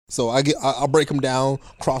So I'll break him down,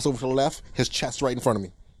 cross over to the left, his chest right in front of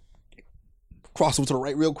me. Cross over to the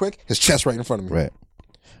right real quick, his chest right in front of me. Right.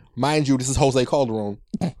 Mind you, this is Jose Calderon.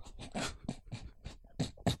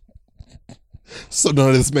 So none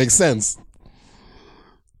of this makes sense.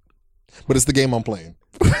 But it's the game I'm playing.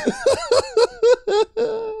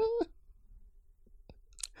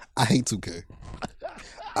 I hate 2K.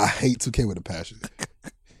 I hate 2K with a passion.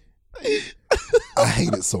 I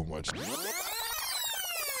hate it so much.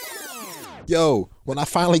 Yo, when I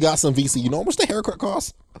finally got some VC, you know how much the haircut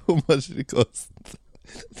cost? How much did it cost?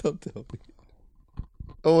 Don't tell me.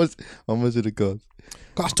 How much did it cost?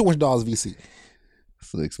 Cost $200 VC.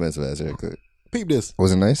 It's an expensive ass haircut. Peep this.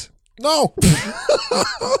 Was it nice? No. No,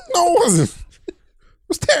 it wasn't. It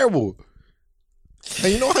was terrible.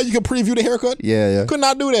 And you know how you can preview the haircut? Yeah. Could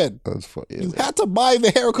not do that. That was funny. Yeah, you had to buy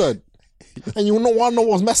the haircut. And you want to know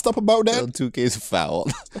what's messed up about that? 2K's foul.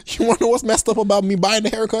 You want to know what's messed up about me buying the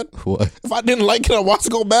haircut? What? If I didn't like it, I want to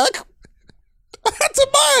go back. I had to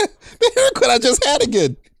buy the haircut I just had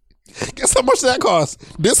again. Guess how much that cost?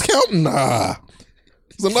 Discount? Nah.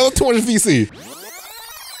 It's another 200 VC.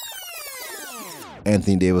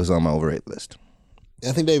 Anthony Davis on my overrated list.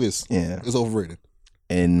 Anthony Davis? Yeah. Is overrated.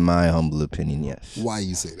 In my humble opinion, yes. Why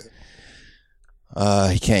you say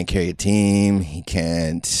that? He can't carry a team. He's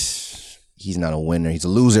not a winner. He's a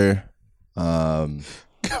loser. Hold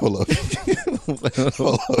up.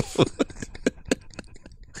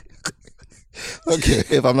 Okay.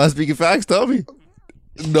 If I'm not speaking facts, tell me.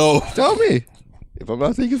 No. Tell me. If I'm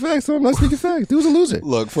not speaking facts, I'm not speaking facts. Dude's a loser.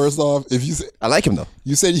 Look, first off, if you say, I like him though.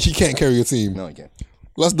 You said he can't carry a team. No, he can't.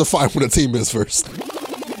 Let's define what a team is first.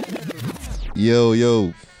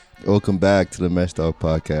 Yo. Welcome back to the Mesh Talk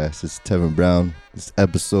Podcast. It's Tevin Brown. It's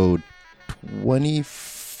episode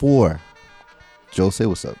 24. Joe, say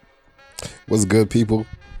what's up. What's good, people?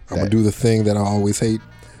 I'm going to do the thing that I always hate.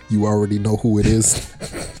 You already know who it is.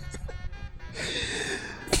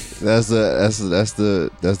 That's the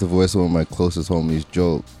voice of one of my closest homies,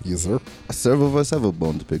 Joel. Yes, sir. Several of us have a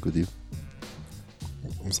bone to pick with you.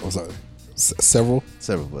 I'm sorry. Several?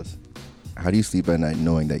 Several of us. How do you sleep at night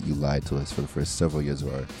knowing that you lied to us for the first several years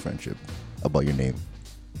of our friendship about your name?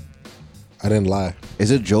 I didn't lie.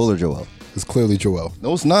 Is it Joel or Joel? It's clearly Joel.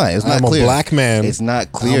 No, it's not. It's not I'm clear. I'm a black man. It's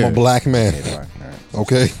not clear. I'm a black man. Okay? All right.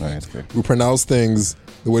 Okay? All right, it's clear. We pronounce things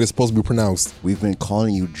the way they're supposed to be pronounced. We've been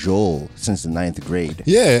calling you Joel since the 9th grade.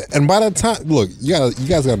 Yeah, and by the time, look, you guys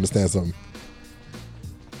gotta understand something.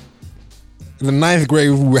 In the 9th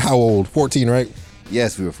grade, we were how old? 14, right?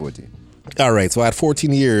 Yes, we were 14. All right, so I had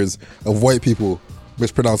 14 years of white people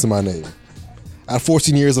mispronouncing my name. I had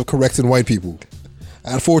 14 years of correcting white people.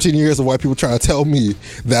 I had 14 years of white people trying to tell me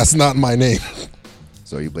that's not my name.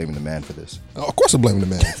 So are you blaming the man for this? Of course I'm blaming the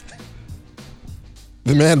man.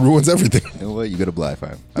 The man ruins everything. You know what? You got a blind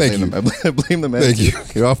fine. Thank you. I blame the man. Thank you.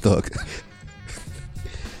 You're off the hook.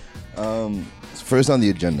 First on the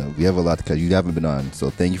agenda, we have a lot to cut. You haven't been on, so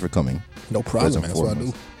thank you for coming. No problem, man. That's what I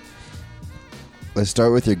do. Let's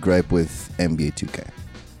start with your gripe with NBA 2K.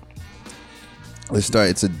 Let's start.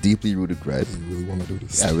 It's a deeply rooted gripe. You really want to do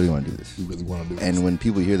this? Yeah, I really want to do this. You really want to do this? And when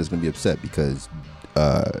people hear this, they're going to be upset because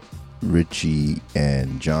Richie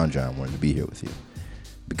and John wanted to be here with you.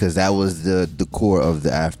 Because that was the core of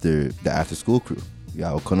the after school crew.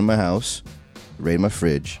 Y'all would come to my house, raid my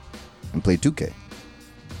fridge, and play 2K.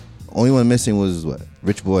 Only one missing was what?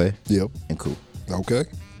 Rich Boy. Yep. And Cool. Okay.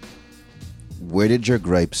 Where did your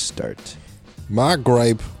gripe start? My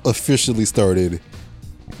gripe officially started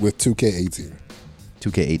with 2K18.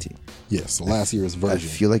 2K18. Yes, so last year's version.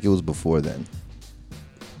 I feel like it was before then.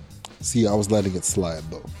 See, I was letting it slide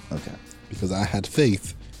though. Okay. Because I had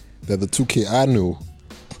faith that the 2K I knew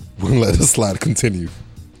wouldn't let the slide continue.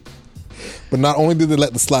 But not only did they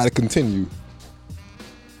let the slide continue,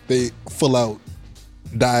 they full out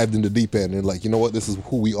dived in the deep end and like, you know what, this is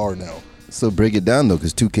who we are now. So break it down though,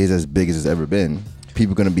 because 2K is as big as it's ever been.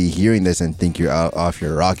 People are going to be hearing this and think you're off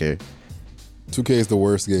your rocker. 2K is the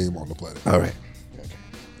worst game on the planet. All right.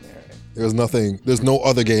 There's no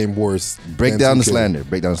other game worse. Break down the slander.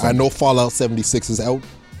 I know Fallout 76 is out.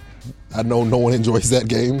 I know no one enjoys that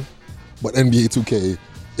game, but NBA 2K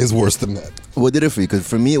is worse than that. What did it for you? Because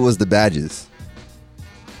for me, it was the badges.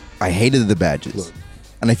 I hated the badges. Look.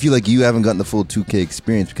 And I feel like you haven't gotten the full 2K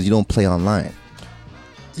experience because you don't play online.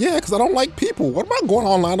 Yeah, because I don't like people. What am I going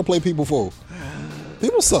online to play people for?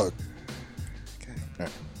 People suck. Okay. All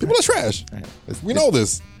right. People are trash. Right. We know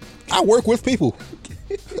this. I work with people.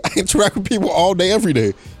 I interact with people all day, every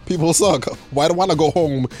day. People suck. Why do I want to go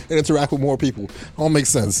home and interact with more people? Don't make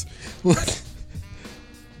sense.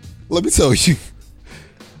 Let me tell you,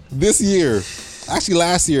 this year, Actually,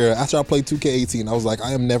 last year, after I played 2K18, I was like,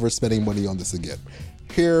 I am never spending money on this again.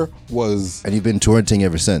 Here was... And you've been torrenting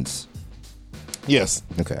ever since? Yes.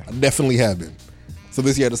 Okay. I definitely have been. So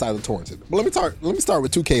this year I decided to torrent it. But let me start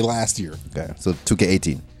with 2K last year. Okay. So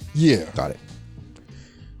 2K18. Yeah. Got it.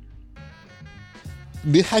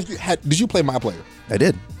 Did you play My Player? I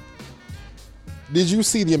did. Did you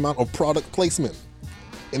see the amount of product placement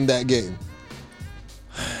in that game?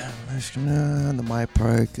 The My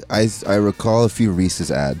Park. I recall a few Reese's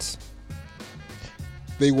ads.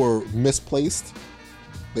 They were misplaced.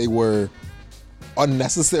 They were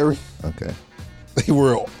unnecessary. Okay. They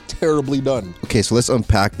were terribly done. Okay, so let's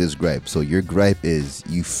unpack this gripe. So your gripe is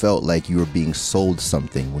you felt like you were being sold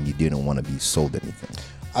something when you didn't want to be sold anything.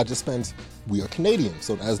 I just spent, we are Canadian,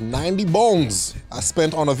 so that's 90 bones I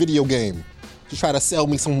spent on a video game to try to sell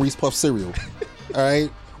me some Reese Puff cereal. All right?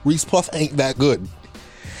 Reese Puff ain't that good.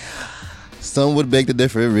 Some would beg to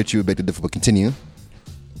differ. Richie would beg to differ, but continue.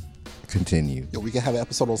 Continue. Yo, we can have an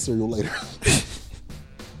episode on cereal later.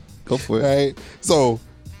 Go for it. All right? So,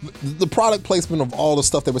 the product placement of all the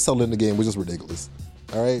stuff they were selling in the game was just ridiculous.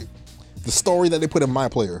 All right? The story that they put in My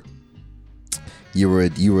Player. You were a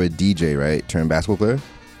DJ, right? Turned basketball player?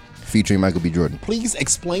 Featuring Michael B. Jordan. Please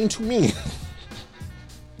explain to me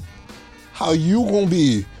how you gonna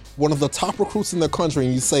be one of the top recruits in the country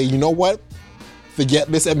and you say, you know what? Forget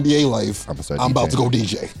this NBA life. I'm about to go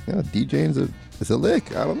DJ. Yeah, DJing is a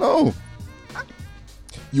lick. I don't know.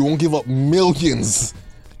 You won't give up millions.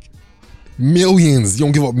 Millions. You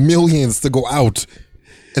don't give up millions to go out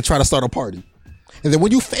and try to start a party. And then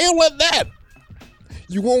when you fail at that,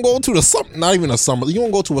 you won't go to not even a summer, you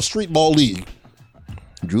won't go to a street ball league.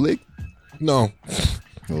 Drew League? No.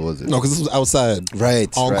 What was it? No, because this was outside. Right.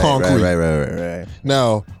 On concrete. Right.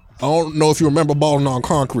 Now, I don't know if you remember balling on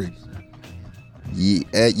concrete.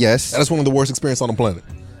 Yes. That's one of the worst experiences on the planet.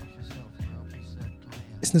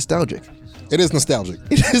 It's nostalgic. It is nostalgic.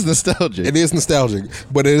 It is nostalgic. It is nostalgic,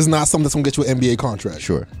 but it is not something that's going to get you an NBA contract.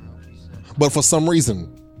 Sure. But for some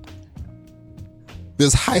reason,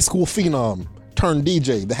 this high school phenom turned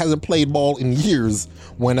DJ that hasn't played ball in years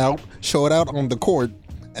went out, showed out on the court,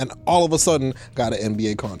 and all of a sudden got an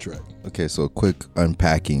NBA contract. Okay, so quick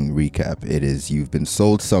unpacking recap. It is you've been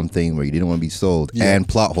sold something where you didn't want to be sold, and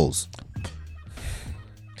plot holes.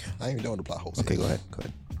 I ain't even done with the plot holes. Okay, go ahead.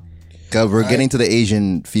 We're getting to the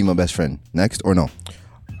Asian female best friend next, or no?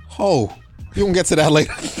 Oh, you won't get to that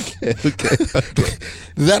later. Okay.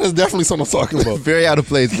 That is definitely something I'm talking about. Very out of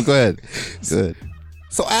place, but go ahead. Good.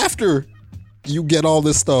 So after you get all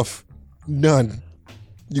this stuff done,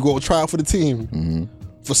 you go try out for the team. Mm-hmm.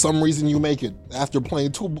 For some reason, you make it after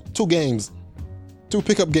playing two games, 2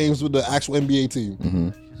 pickup games with the actual NBA team.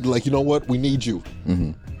 Mm-hmm. Like, you know what? We need you.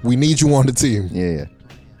 Mm-hmm. We need you on the team. Yeah.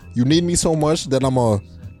 You need me so much that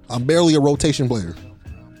I'm barely a rotation player.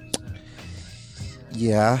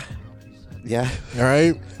 Yeah. All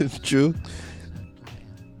right? It's true.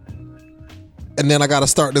 And then I got to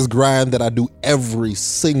start this grind that I do every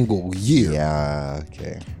single year. Yeah.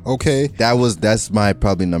 Okay? That's my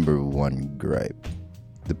probably number one gripe.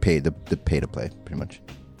 The pay to play, pretty much.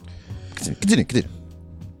 Continue.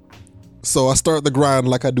 So I start the grind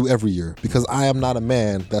like I do every year because I am not a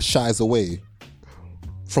man that shies away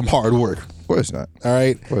from hard work. Of course not. All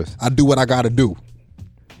right? Of course. I do what I got to do.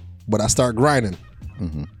 But I start grinding.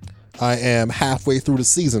 Mm-hmm. I am halfway through the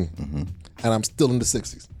season, and I'm still in the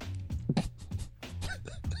 60s.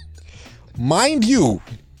 Mind you,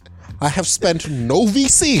 I have spent no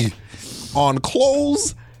VC on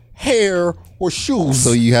clothes, hair, or shoes.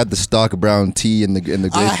 So you had the stock brown tee and the gray.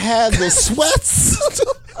 I had the sweats.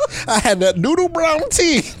 I had that noodle brown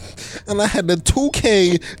tee, and I had the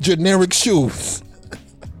 2K generic shoes.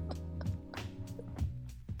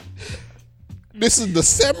 This is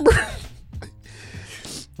December.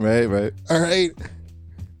 Right. All right.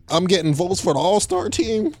 I'm getting votes for the All-Star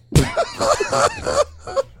team.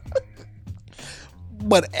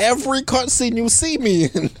 But every cutscene you see me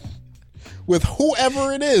in, with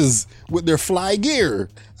whoever it is, with their fly gear,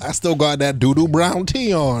 I still got that doo-doo brown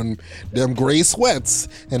tee on, them gray sweats,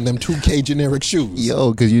 and them 2K generic shoes. Yo,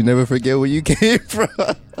 because you never forget where you came from.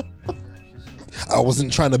 I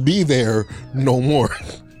wasn't trying to be there no more.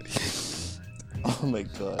 Oh my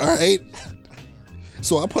God. All right?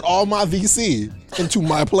 So I put all my VC into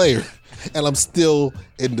My Player, and I'm still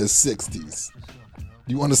in the 60s.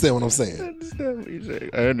 Do you understand what I'm saying? I understand what you're saying.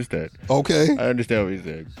 I understand. Okay? I understand what you're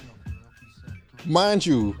saying. Mind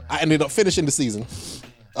you, I ended up finishing the season.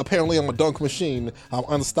 Apparently, I'm a dunk machine. I'm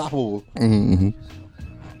unstoppable. Mm-hmm.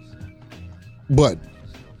 But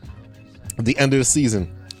at the end of the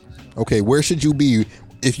season, okay, where should you be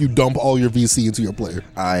if you dump all your VC into your player?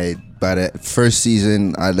 I By the first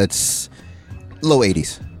season, let's low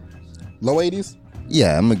 80s. Low 80s?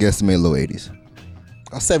 Yeah, I'm gonna guesstimate low 80s.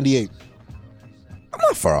 78. I'm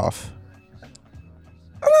not far off.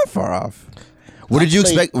 What did you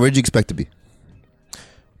expect? Where did you expect to be?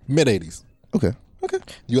 Mid 80s. Okay.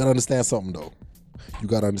 You gotta understand something though.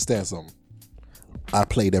 I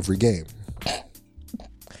played every game.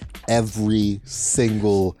 Every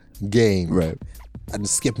single game. Right. I didn't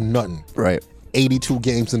skip nothing. Right. 82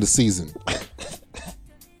 games in the season.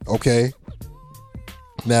 Okay?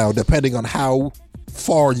 Now, depending on how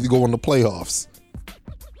far you go in the playoffs,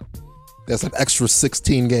 that's an extra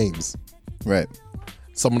 16 games. Right.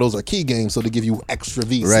 Some of those are key games, so they give you extra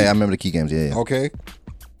VC. Right, I remember the key games, yeah. Okay?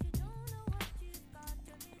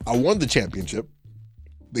 I won the championship.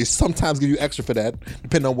 They sometimes give you extra for that,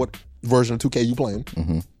 depending on what version of 2K you playing.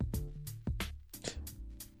 Mm-hmm.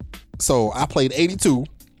 So I played 82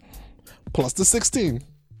 plus the 16.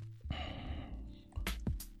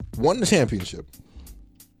 Won the championship.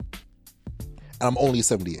 And I'm only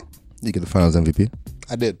 78. You get the finals MVP?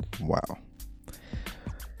 I did. Wow.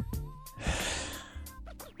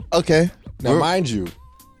 Okay. Now, mind you,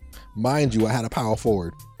 I had a power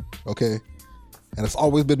forward. Okay? And it's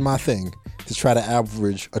always been my thing to try to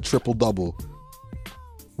average a triple-double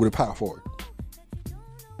with a power forward.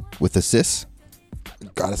 With assists?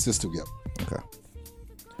 Got assists too, yep. Okay.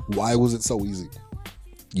 Why was it so easy?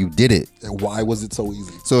 You did it. And why was it so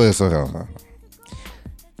easy? So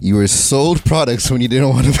you were sold products when you didn't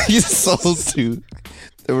want to be sold to.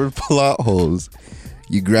 There were plot holes.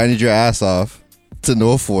 You grinded your ass off to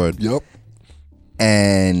no afford. Yep.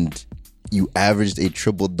 And you averaged a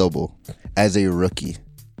triple-double as a rookie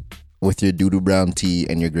with your doo-doo brown tee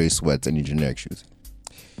and your gray sweats and your generic shoes.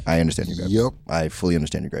 I understand your gripe. Yep. I fully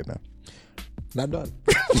understand your gripe now. Not done.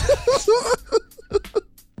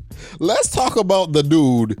 Let's talk about the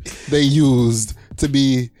dude they used to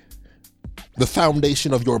be the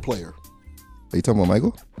foundation of your player. Are you talking about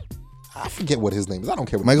Michael? I forget what his name is. I don't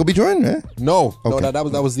care. Michael B. Jordan, right? No, Okay.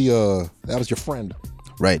 that was your friend.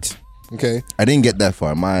 Right. Okay. I didn't get that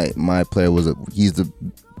far. My player he's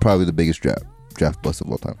probably the biggest draft bust of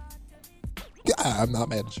all time. Yeah, I'm not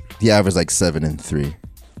mad at you. He averaged like 7 and 3. It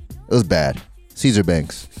was bad. Caesar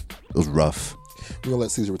Banks. It was rough. We're gonna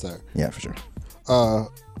let Caesar retire. Yeah, for sure.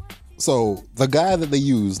 So the guy that they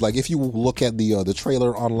use, like if you look at the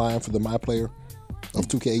trailer online for the My Player of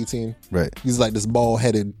 2K18, right? He's like this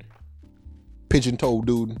bald-headed, pigeon-toed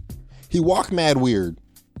dude. He walked mad weird.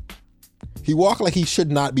 He walked like he should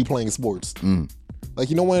not be playing sports. Like,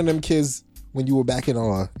 you know, one of them kids when you were back in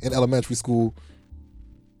elementary school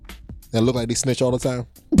that looked like they snitch all the time.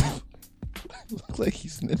 Looked like he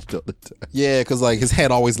snitched all the time. Yeah, because like his head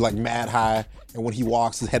always like mad high, and when he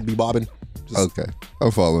walks, his head be bobbing. Okay, I'm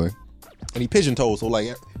following. And he pigeon-toed, so like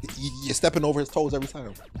you're stepping over his toes every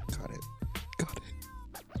time. Got it.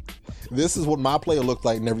 This is what My Player looked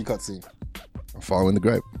like in every cutscene. I'm following the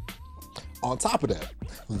gripe. On top of that,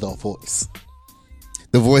 the voice.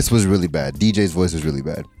 The voice was really bad. DJ's voice was really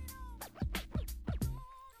bad.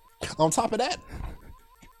 On top of that,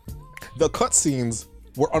 the cutscenes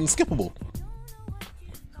were unskippable.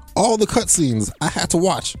 All the cutscenes I had to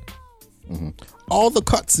watch. Mm-hmm. All the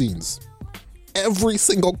cutscenes. Every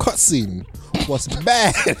single cutscene was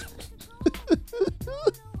bad.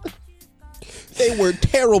 They were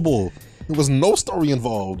terrible. There was no story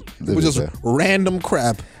involved. It was just random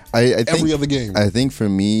crap. Every other game. I think for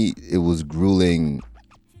me, it was grueling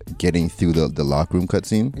getting through the locker room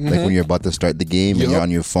cutscene. Mm-hmm. Like when you're about to start the game and you're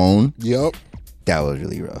on your phone. Yep. That was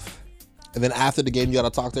really rough. And then after the game, you got to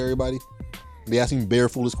talk to everybody. They asking bare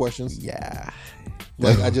foolish questions. Yeah.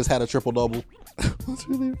 Like, I just had a triple-double. That's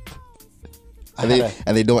really rough.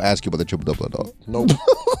 And they don't ask you about the triple-double at all. Nope.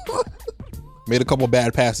 Made a couple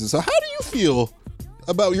bad passes. So how do you feel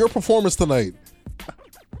about your performance tonight?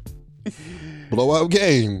 Blowout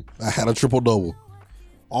game. I had a triple-double.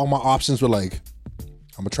 All my options were like,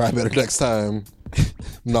 I'm going to try better next time.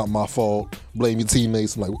 Not my fault. Blame your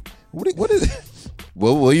teammates. I'm like, what is it?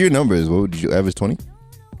 What were your numbers? What did you average? 20?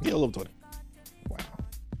 Yeah, a little 20.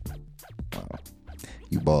 Wow.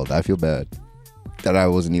 You balled. I feel bad that I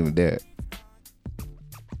wasn't even there.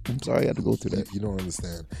 I'm sorry I had to go through that. You don't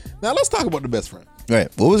understand. Now let's talk about the best friend. All right.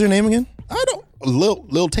 What was her name again? I don't.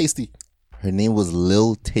 Lil Tasty. Her name was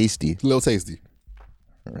Lil Tasty. Lil Tasty.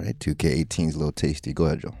 All right. 2K18's Lil Tasty. Go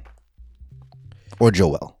ahead, Joe. Or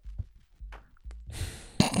Joel.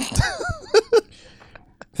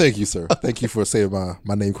 Thank you, sir. Thank you for saying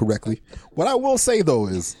my name correctly. What I will say, though,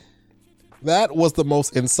 is that was the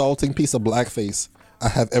most insulting piece of blackface I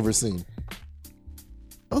have ever seen.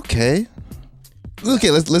 Okay.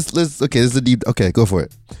 Okay, let's. Okay, this is a deep. Okay, go for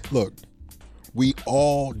it. Look, we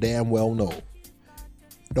all damn well know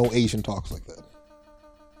no Asian talks like that.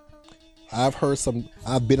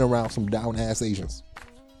 I've been around some down ass Asians.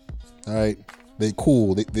 All right, they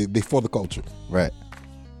cool. They for the culture. Right.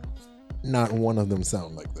 Not one of them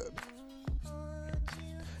sound like that.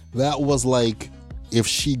 That was like if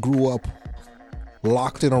she grew up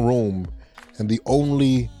locked in a room and the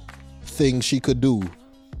only thing she could do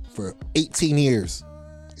for 18 years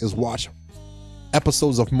is watch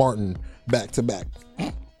episodes of Martin back to back.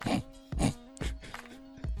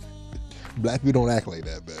 Black people don't act like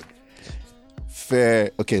that, man.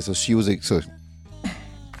 Fair. Okay, so she was a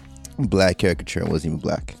black caricature and wasn't even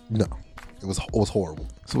black. No, it was horrible.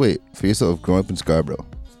 So wait, for yourself, growing up in Scarborough,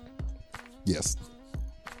 Yes.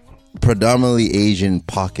 predominantly Asian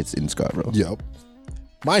pockets in Scarborough. Yep.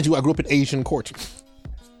 Mind you, I grew up in Asian culture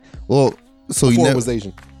Well, so before you it never was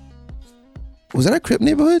Asian. was that a Crip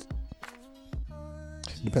neighborhood?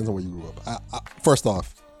 Depends on where you grew up. First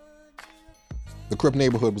off, the Crip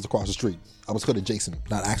neighborhood was across the street. I was hood adjacent,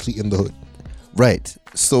 not actually in the hood. Right.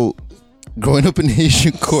 So growing up in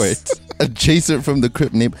Asian court, adjacent from the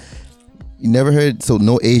Crip neighbor, you never heard. So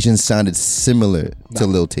no Asians sounded similar to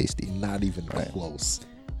Lil Tasty. Not even close.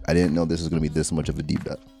 I didn't know this was going to be this much of a deep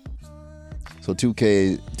dive. So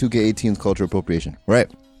 2K18's cultural appropriation. Right.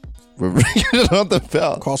 We're bringing it on the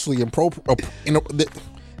bell. Culturally inappropriate.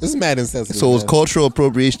 This is mad insensitive. So it was man. cultural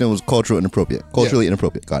appropriation and it was cultural inappropriate. Culturally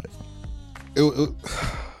inappropriate. Got it.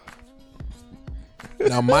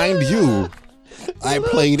 Now, mind you, I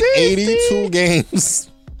played 82 games.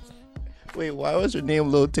 Wait, why was your name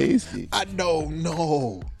Lil Tasty? I don't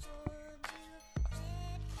know.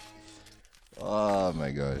 Oh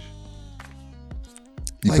my gosh.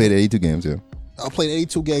 You played 82 games, yeah. I played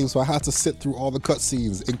 82 games, so I had to sit through all the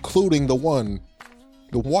cutscenes, including the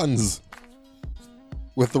ones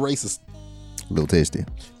with the racist. Lil Tasty.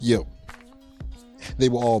 Yo, they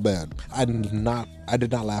were all bad. I did not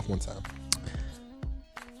laugh one time.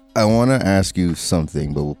 I want to ask you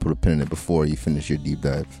something, but we'll put a pin in it before you finish your deep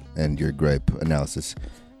dive and your gripe analysis.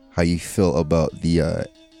 How you feel about the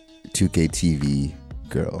 2K TV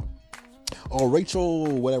girl? Oh, Rachel,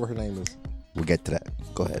 whatever her name is. We'll get to that.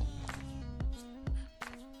 Go ahead.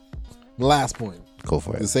 The last point. Go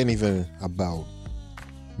for it. This ain't even about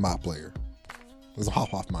my player. It's a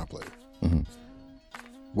hop off my player. Mm-hmm.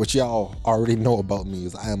 What y'all already know about me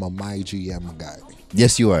is I am a my GM guy.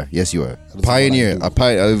 Yes, you are. Yes, you are. That is Pioneer. what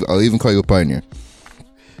I I'll even call you a pioneer.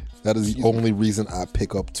 That is the only reason I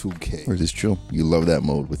pick up 2K. It is true. You love that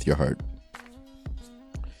mode with your heart.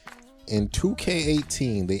 In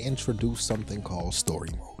 2K18, they introduced something called story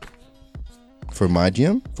mode For my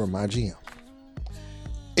GM? for my GM.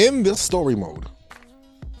 In this story mode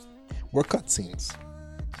were cutscenes.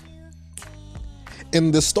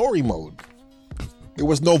 In the story mode, there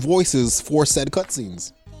was no voices for said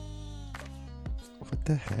cutscenes. What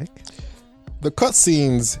the heck? The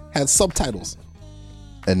cutscenes had subtitles,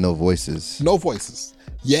 And no voices. no voices,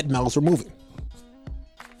 yet mouths were moving.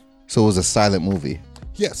 So it was a silent movie.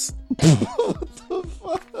 Yes.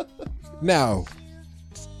 Now,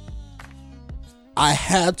 I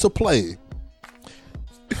had to play.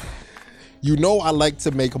 You know I like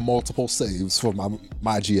to make multiple saves for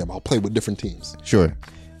my GM. I'll play with different teams. Sure.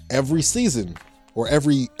 Every season or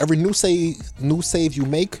every new save you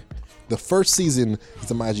make, the first season is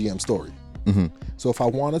the my GM story. Mm-hmm. So if I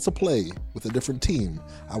wanted to play with a different team,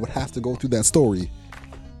 I would have to go through that story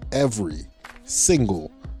every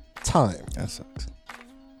single time. That sucks.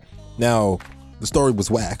 Now, the story was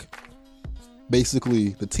whack. Basically,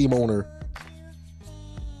 the team owner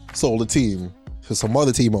sold the team to some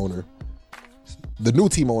other team owner. The new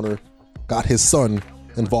team owner got his son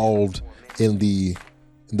involved in the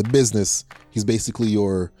business. He's basically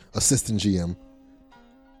your assistant GM.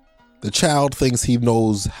 The child thinks he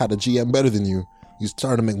knows how to GM better than you. He's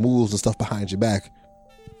trying to make moves and stuff behind your back.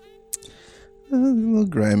 A little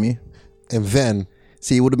grimy. And then,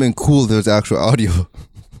 See, it would have been cool if there was actual audio.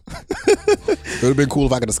 it would have been cool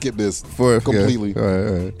if I could have skipped this completely. Yeah. All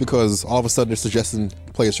right. Because all of a sudden they're suggesting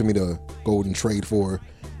players for me to go and trade for.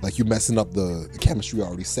 Like, you messing up the chemistry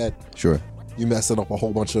already set. Sure. You messing up a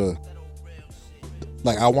whole bunch of,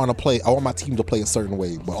 like, I want my team to play a certain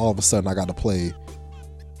way, but all of a sudden I gotta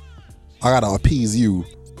appease you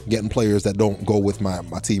getting players that don't go with my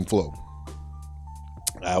team flow.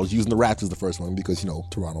 I was using the Raptors the first one because,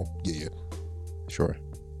 Toronto. Yeah. Sure.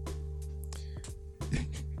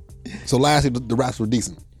 So lastly, the Raptors were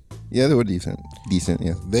decent. Yeah, they were decent. Decent,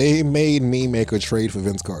 yeah. They made me make a trade for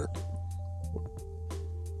Vince Carter.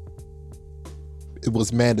 It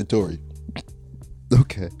was mandatory.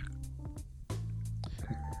 Okay.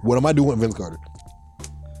 What am I doing with Vince Carter?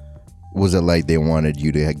 Was it like they wanted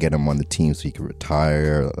you to get him on the team so he could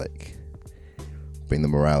retire, or like bring the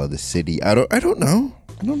morale of the city? I don't know.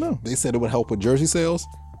 They said it would help with jersey sales.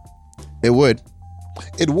 It would.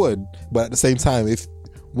 It would, but at the same time, if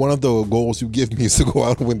one of the goals you give me is to go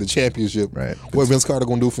out and win the championship, right? What Vince Carter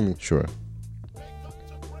gonna do for me? Sure.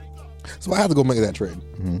 So I have to go make that trade.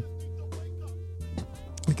 Mm-hmm.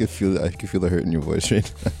 I can feel the hurt in your voice,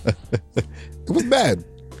 right? It was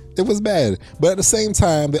bad. But at the same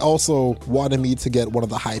time, they also wanted me to get one of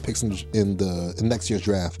the high picks in next year's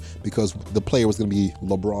draft because the player was going to be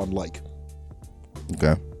LeBron-like.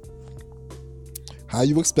 Okay. How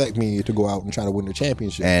you expect me to go out and try to win the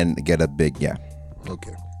championship and get a big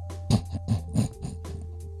Okay.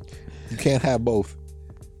 You can't have both.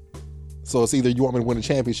 So it's either you want me to win the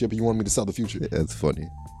championship or you want me to sell the future. Yeah, that's funny.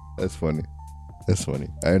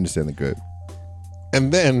 I understand the gripe. And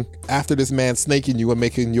then, after this man snaking you and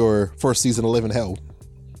making your first season live in hell,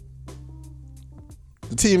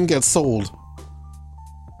 the team gets sold.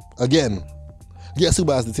 Again. Guess who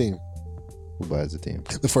buys the team? Who buys the team?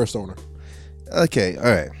 The first owner. Okay, all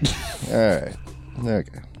right.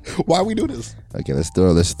 Okay. Why we do this? Okay, let's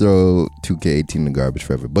throw 2K18 in the garbage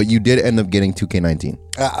forever. But you did end up getting 2K19.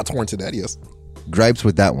 I torn to that, yes. Gripes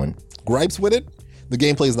with that one. Gripes with it? The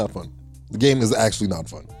gameplay is not fun. The game is actually not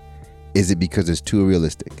fun. Is it because it's too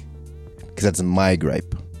realistic? Because that's my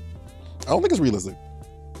gripe. I don't think it's realistic.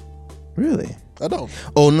 Really? I don't.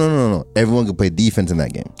 Oh, no. Everyone can play defense in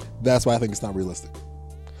that game. That's why I think it's not realistic.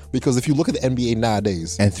 Because if you look at the NBA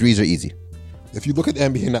nowadays... And threes are easy. If you look at the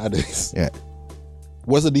NBA nowadays... Yeah.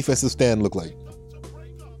 What does a defensive stand look like?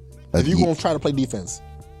 If you're going to try to play defense...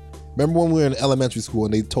 Remember when we were in elementary school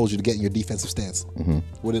and they told you to get in your defensive stance? Mm-hmm.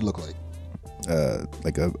 What did it look like?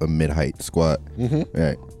 Like a mid-height squat. Mm-hmm.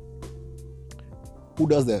 Right. Who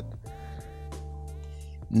does that?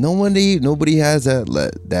 Nobody has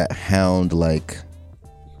that hound-like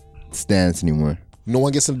stance anymore. No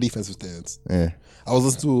one gets in the defensive stance. Yeah. I was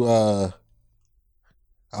listening to,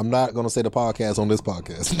 I'm not going to say the podcast on this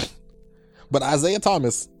podcast, but Isaiah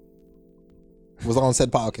Thomas was on said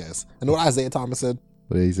podcast. And know what Isaiah Thomas said?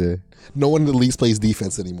 What did he say? No one in the league plays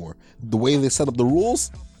defense anymore. The way they set up the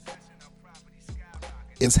rules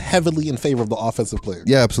is heavily in favor of the offensive player.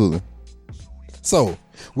 Yeah, absolutely. So,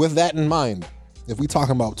 with that in mind, if we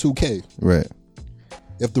talking about 2K, right?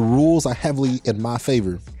 If the rules are heavily in my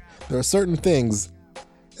favor, there are certain things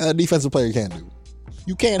a defensive player can't do.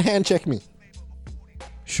 You can't hand check me.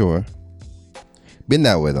 Sure. Been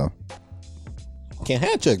that way though. Can't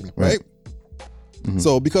hand check me, right? Mm-hmm.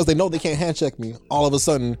 So because they know they can't hand check me, all of a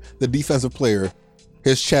sudden the defensive player,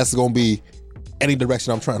 his chest is gonna be any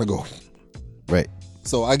direction I'm trying to go. Right.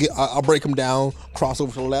 So I'll break him down, cross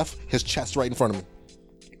over to the left, his chest right in front of me.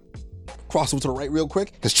 Cross over to the right real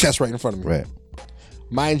quick, his chest right in front of me. Right.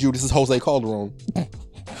 Mind you, this is Jose Calderon.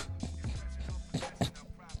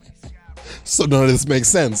 So none of this makes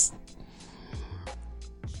sense.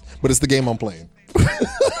 But it's the game I'm playing.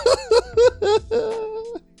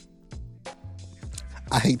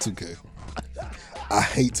 I hate 2K. I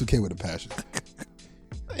hate 2K with a passion.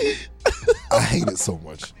 I hate it so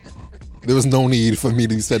much. There was no need for me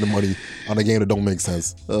to spend the money on a game that don't make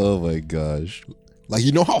sense. Oh my gosh. Like,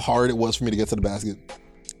 you know how hard it was for me to get to the basket?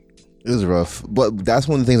 It was rough. But that's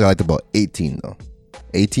one of the things I liked about 18 though.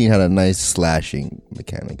 18 had a nice slashing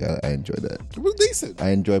mechanic. I enjoyed that. It was decent. I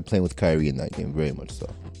enjoyed playing with Kyrie in that game very much so.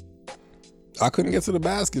 I couldn't get to the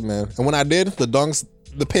basket, man. And when I did, the dunks,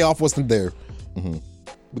 the payoff wasn't there. Mm-hmm.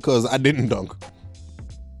 Because I didn't dunk.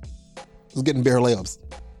 I was getting bare layups.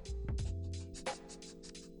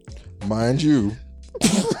 Mind you,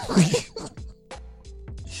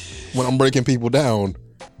 when I'm breaking people down,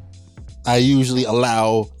 I usually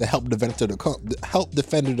allow the help defender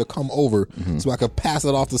to come over so I could pass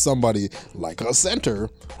it off to somebody like a center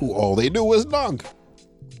who all they do is dunk.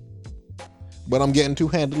 But I'm getting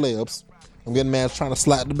two-handed layups. I'm getting mad trying to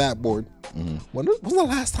slap the backboard. Mm-hmm. When was the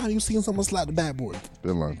last time you seen someone slap the backboard? It's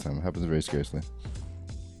been a long time. It happens very scarcely.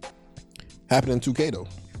 Happened in 2K though.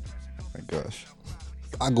 My gosh.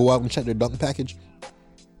 I go out and check their dunk package.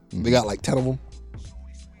 Mm-hmm. They got like 10 of them.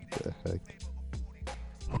 The heck?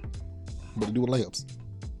 But they're doing layups.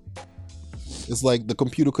 It's like the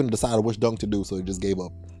computer couldn't decide which dunk to do, so it just gave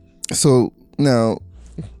up. So now,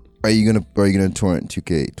 are you gonna torrent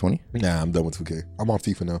 2K20? Nah, I'm done with 2K. I'm on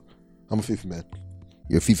FIFA now. I'm a FIFA man.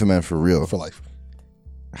 You're a FIFA man for real? For life.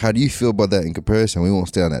 How do you feel about that in comparison? We won't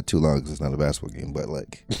stay on that too long because it's not a basketball game, but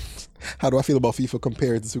like... How do I feel about FIFA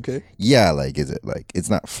compared to 2K? Yeah, like, is it like, it's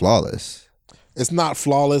not flawless. It's not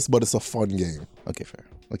flawless, but it's a fun game. Okay, fair.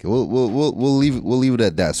 Okay, we'll leave it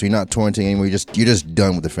at that. So you're not torrenting anymore. You're just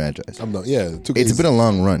done with the franchise. I'm done. Yeah, 2K's, it's been a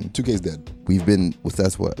long run. 2K's dead. We've been with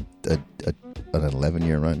that's what an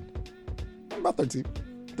 11-year run. About 13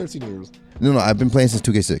 years. No, I've been playing since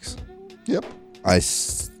 2K6. Yep.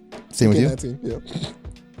 Same with you. 19. Yep.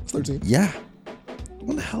 It's 13. Yeah.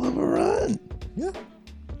 What a hell of a run. Yeah.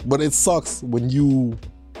 But it sucks when you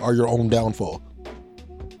are your own downfall.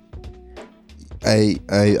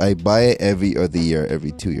 I buy it every other year,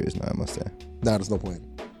 every 2 years now, I must say. Nah, there's no point.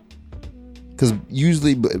 Because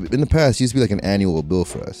usually, in the past, it used to be like an annual bill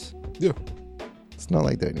for us. Yeah. It's not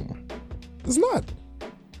like that anymore. It's not.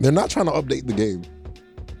 They're not trying to update the game.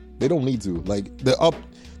 They don't need to. Like, there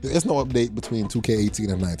is no update between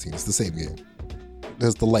 2K18 and 19. It's the same game.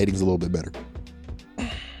 The lighting's a little bit better.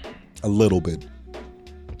 A little bit.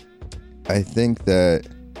 I think I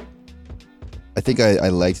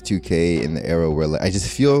liked 2K in the era where I just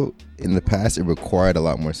feel in the past it required a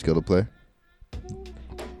lot more skill to play.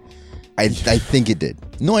 I think it did.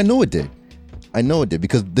 No, I know it did.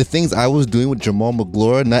 Because the things I was doing with Jamal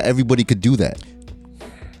McGlure, not everybody could do that.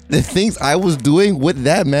 The things I was doing with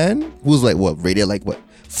that man, who was rated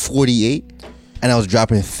 48, and I was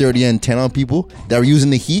dropping 30 and 10 on people that were using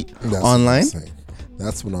the heat online.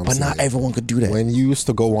 That's what I'm saying. But not everyone could do that. When you used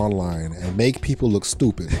to go online and make people look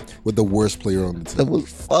stupid with the worst player on the team. That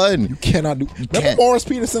was fun. You cannot do. Remember Morris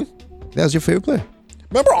Peterson? That was your favorite player.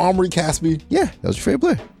 Remember Omri Caspi? Yeah, that was your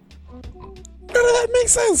favorite player. None of that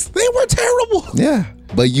makes sense. They were terrible. Yeah,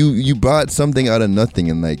 but you brought something out of nothing,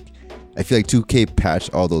 and I feel like 2K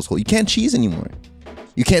patched all those holes. You can't cheese anymore.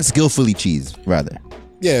 You can't skillfully cheese, rather.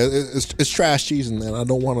 Yeah, it's trash cheesing, and I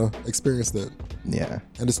don't want to experience that. Yeah.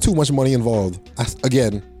 And there's too much money involved.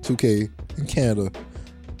 Again, 2K in Canada,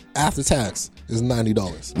 after tax, is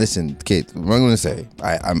 $90. Listen, Kate, what I'm going to say,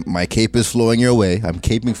 my cape is flowing your way. I'm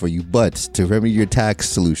caping for you, but to remedy your tax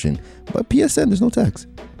solution, but PSN, there's no tax.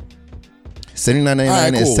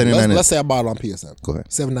 $79.99 is $79. Let's say I bought it on PSN. Go ahead.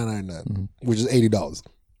 $79.99, which is $80.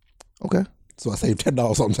 Okay. So I saved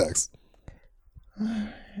 $10 on tax.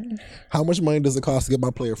 How much money does it cost to get my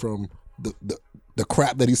player from the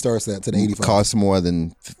crap that he starts at to the 85? Costs more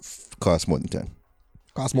than 10. Costs more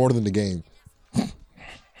than the game.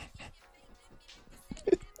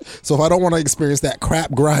 So if I don't want to experience that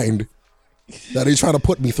crap grind that he's trying to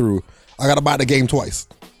put me through, I gotta buy the game twice.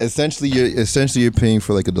 Essentially you're paying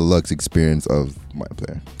for a deluxe experience of my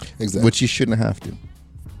player. Exactly. Which you shouldn't have to.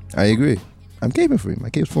 I agree. I'm caping for you.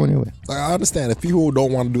 My cape's flowing your way. I understand if people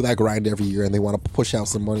don't want to do that grind every year and they want to push out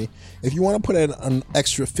some money. If you want to put in an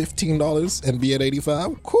extra $15 and be at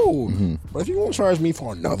 85, cool. Mm-hmm. But if you want to charge me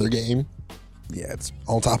for another game, yeah, it's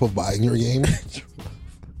on top of buying your game.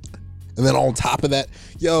 And then on top of that,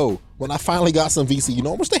 when I finally got some VC, you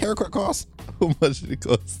know how much the haircut cost? How much did it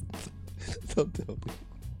cost? Don't tell me.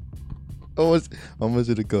 How much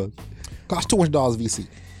did it cost? Cost $200 VC.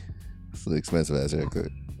 It's an expensive ass haircut.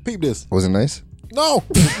 Peep this. Was it nice? No.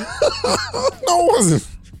 No, it wasn't.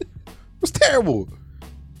 It was terrible.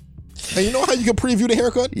 And you know how you can preview the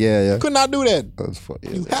haircut? Yeah. Could not do that. That was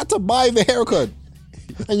funny. You had to buy the haircut.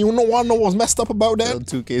 And you want to know what's messed up about that?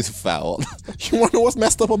 2K's foul. You want to know what's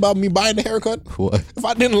messed up about me buying the haircut? What? If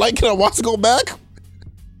I didn't like it, I want to go back.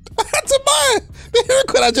 I had to buy the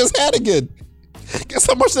haircut I just had again. Guess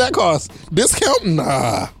how much that cost? Discount?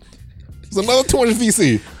 Nah. It's another 200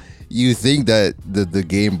 VC. You think that the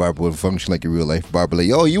game barber would function like a real life barber? Like,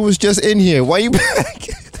 yo, you was just in here. Why you back?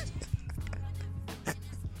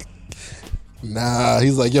 Nah,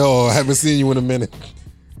 he's like, yo, I haven't seen you in a minute.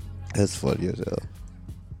 That's funny as hell.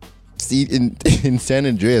 See, in San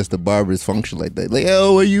Andreas, the barbers function like that. Like,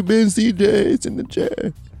 oh, where you been, CJ? It's in the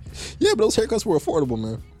chair. Yeah, but those haircuts were affordable,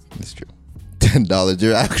 man. That's true. $10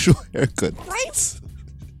 your actual haircut. Right?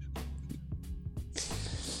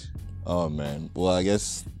 Oh, man. Well, I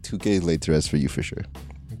guess 2K is late to rest for you for sure.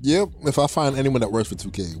 Yep. If I find anyone that works for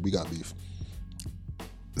 2K, we got beef.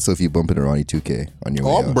 So if you bump into Ronnie 2K on your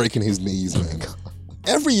way I'm breaking his knees, man.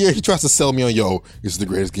 Every year he tries to sell me on, this is the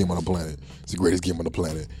greatest game on the planet. It's the greatest game on the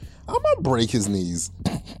planet. I'm going to break his knees.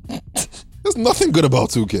 There's nothing good about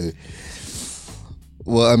 2K.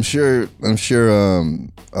 Well, I'm sure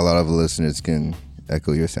a lot of the listeners can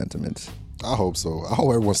echo your sentiments. I hope so. I hope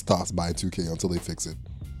everyone stops buying 2K until they fix it.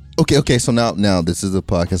 Okay. So now this is a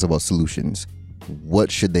podcast about solutions. What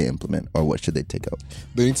should they implement or what should they take out?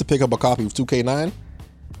 They need to pick up a copy of 2K9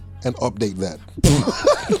 and update that.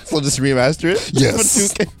 So just remaster it?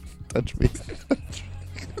 Yes. 2K. Touch me.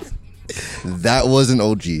 That was an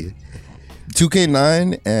OG.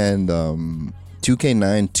 2K9 and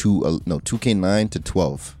 2K9 to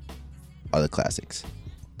 12 are the classics.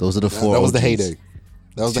 Those are the four. That was OGs. the heyday.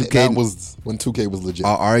 That was when 2K was legit.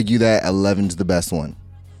 I'll argue that 11's the best one.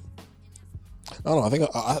 I don't know.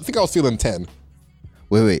 I think I was feeling 10.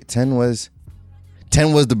 Wait. 10 was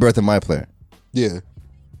the birth of my player. Yeah.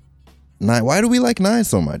 9. Why do we like 9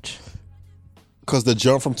 so much? Because the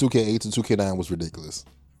jump from 2K8 to 2K9 was ridiculous.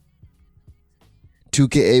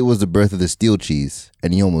 2K8 was the birth of the steel cheese,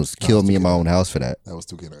 and he almost killed me in my own house for that. That was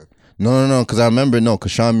 2K9. No, because I remember,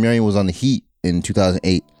 because Sean Marion was on the Heat in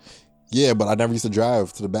 2008. Yeah, but I never used to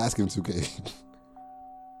drive to the basket in 2K.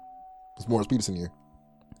 There's Morris Peterson here.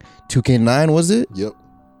 2K9, was it? Yep.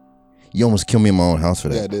 You almost killed me in my own house for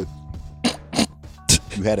that. Yeah, I did.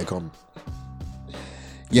 You had it coming.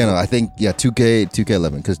 Yeah, no, I think,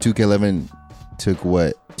 2K11, because 2K11 took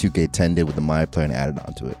what 2K10 did with the My Player and added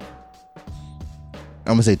onto it.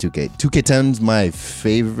 I'm going to say 2K. 2K10's my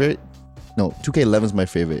favorite. No, 2K11's my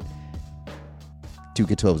favorite.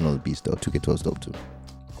 2K12 is another beast, though. 2K12's dope, too.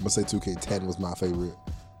 I'm going to say 2K10 was my favorite.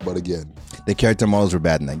 But again, the character models were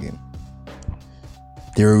bad in that game.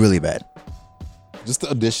 They were really bad. Just the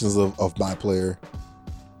additions of My Player,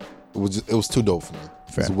 it was too dope for me.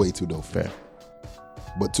 Fair. It was way too dope for me.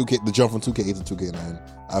 But the jump from 2K8 to 2K9,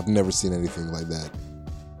 I've never seen anything like that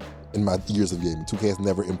in my years of gaming. 2K has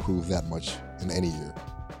never improved that much in any year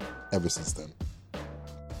ever since then.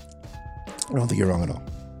 I don't think you're wrong at all.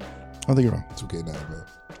 I don't think you're wrong. 2K9, man.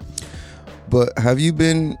 But have you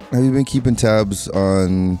been keeping tabs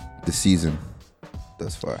on the season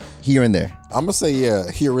thus far? Here and there. I'm gonna say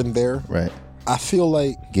here and there. Right. I feel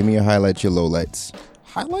like give me your highlights, your lowlights.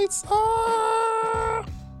 Highlights?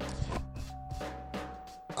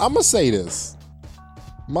 I'm gonna say this.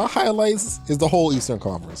 My highlights is the whole Eastern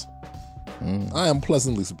Conference. I am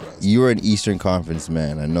pleasantly surprised. You are an Eastern Conference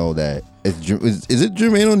man. I know that. Is it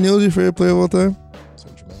Jermaine O'Neal your favorite player of all time? So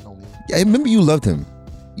Jermaine O'Neal? Yeah, I remember you loved him.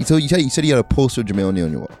 You said you had a poster of Jermaine O'Neal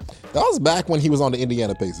on your wall. That was back when he was on the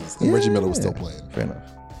Indiana Pacers and Reggie Miller was still playing. Fair enough.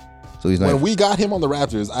 So he's not. When we got him on the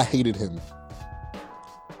Raptors, I hated him.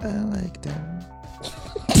 I liked him.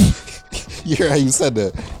 You hear how you said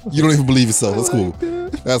that? You don't even believe yourself. That's cool.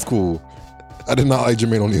 That's cool. I did not like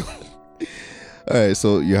Jermaine O'Neal. All right,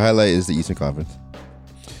 so your highlight is the Eastern Conference.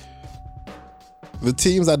 The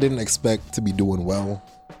teams I didn't expect to be doing well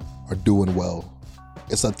are doing well.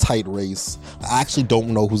 It's a tight race. I actually don't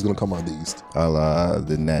know who's going to come out of the East.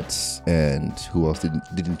 The Nets, and who else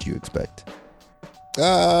didn't you expect?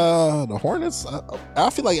 The Hornets. I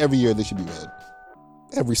feel like every year they should be bad.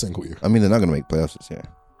 Every single year. I mean, they're not going to make playoffs this year.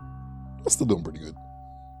 They're still doing pretty good.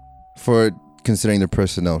 For considering their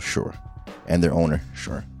personnel, sure. And their owner,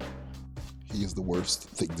 sure. He is the worst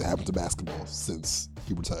thing to happen to basketball since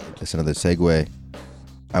he retired. That's another segue.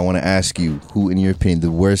 I want to ask you, who, in your opinion,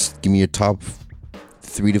 the worst, give me your top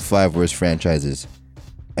 3 to 5 worst franchises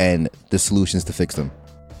and the solutions to fix them.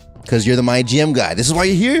 Because you're the My GM guy. This is why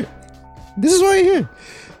you're here.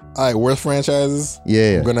 All right, worst franchises?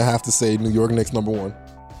 Yeah. I'm going to have to say New York Knicks number 1.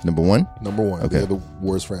 Number 1? Number 1. Okay. They're the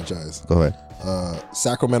worst franchise. Go ahead.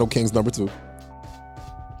 Sacramento Kings number 2.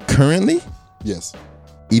 Currently? Yes.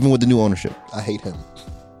 Even with the new ownership? I hate him.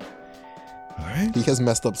 All right. He has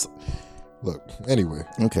messed up. Look, anyway.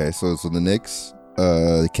 Okay, so the Knicks,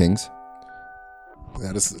 the Kings.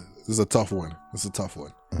 Yeah, this is a tough one.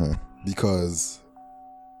 Uh-huh. Because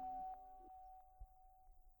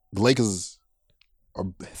the Lakers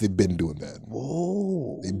they've been doing bad.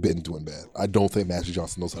 Whoa. They've been doing bad. I don't think Magic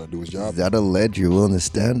Johnson knows how to do his job. Is that a ledge you're willing to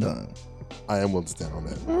stand on? I am willing to stand on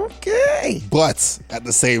that. Okay. But at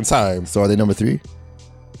the same time, so are they number 3?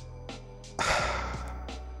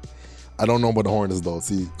 I don't know about the Hornets though.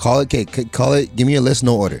 See, call it. Give me a list.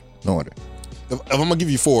 No order. If I'm gonna give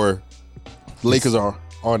you 4, the Lakers are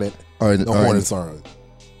on it. The Hornets are on it.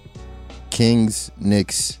 Kings,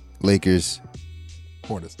 Knicks, Lakers,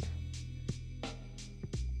 Hornets.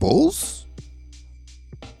 Bulls?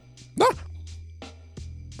 No.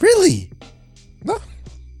 Really? No.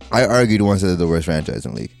 I argued once that they're the worst franchise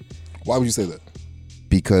in the league. Why would you say that?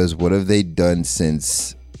 Because what have they done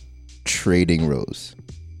since trading Rose?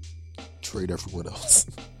 Trade everyone else.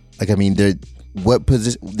 Like, I mean, they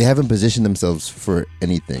haven't positioned themselves for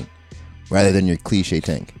anything rather than your cliche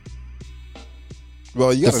tank.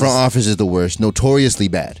 Well, the front office is the worst, notoriously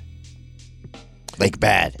bad. Like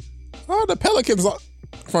bad. Oh, the Pelicans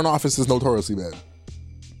front office is notoriously bad.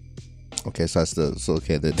 Okay, so that's are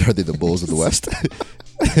they the Bulls of the West?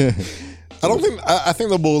 I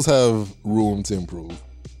think the Bulls have room to improve.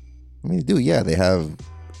 I mean, they do. Yeah, they have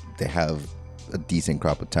a decent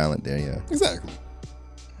crop of talent there. Yeah, exactly.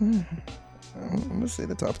 I'm gonna say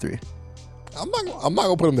the top 3. I'm not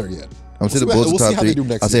gonna put them there yet. I'm gonna say the Bulls are top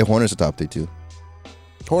 3. I'll say Hornets are top 3 too.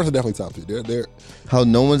 Hornets are definitely top 3. They're How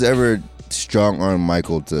no one's ever strong-armed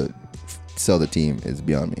Michael to sell the team is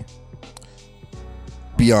beyond me.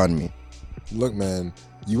 Beyond me. Look, man,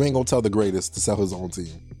 you ain't gonna tell the greatest to sell his own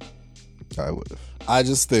team. I would have. I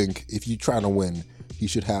just think if you're trying to win, he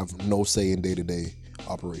should have no say in day-to-day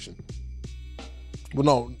operation. Well,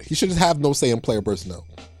 no, he should have no say in player personnel.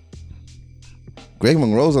 Greg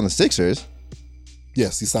Monroe's on the Sixers.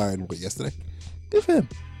 Yes, he signed yesterday. Good for him.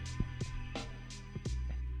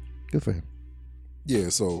 Good for him. Yeah,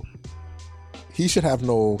 so he should have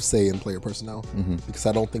no say in player personnel because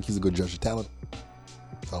I don't think he's a good judge of talent. I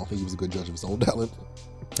don't think he was a good judge of his own talent.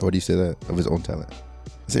 Why do you say that? Of his own talent?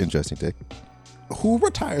 That's an interesting take. Who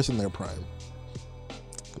retires in their prime?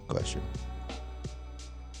 Good question.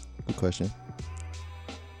 Good question.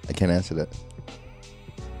 I can't answer that.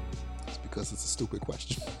 It's because it's a stupid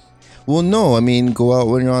question. Well, no. I mean, go out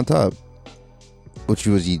when you're on top, which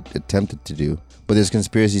was he attempted to do. But there's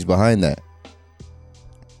conspiracies behind that.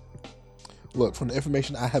 Look, from the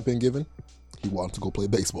information I have been given, he wanted to go play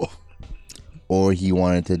baseball. Or he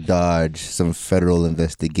wanted to dodge some federal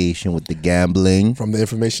investigation with the gambling. From the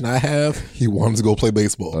information I have, he wanted to go play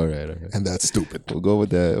baseball. All right. And that's stupid. We'll go with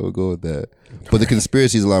that. But the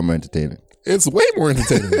conspiracy is a lot more entertaining. It's way more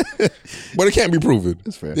entertaining. But it can't be proven.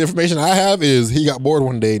 That's fair. The information I have is he got bored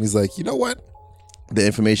one day and he's like, you know what? The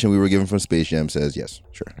information we were given from Space Jam says yes,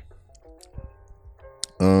 sure.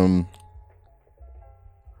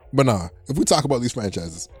 But nah, if we talk about these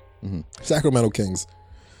franchises, Sacramento Kings,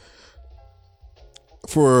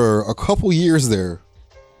 for a couple years there,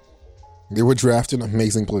 they were drafting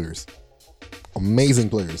amazing players. Amazing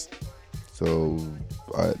players. So,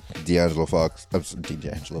 De'Aaron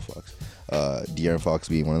Fox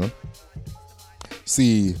being one of them.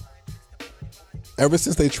 See, ever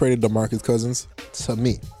since they traded DeMarcus Cousins, to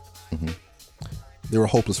me, they were a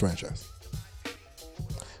hopeless franchise.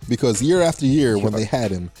 Because year after year, when they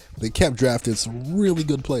had him, they kept drafting some really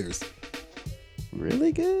good players.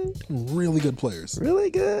 Really good? Really good players. Really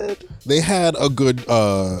good? They had a good,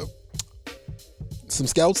 some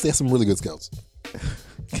scouts. They had some really good scouts.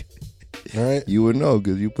 All right? You would know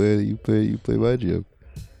because you play by gym.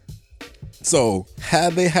 So,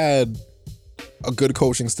 had they had a good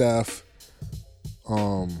coaching staff,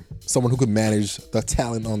 someone who could manage the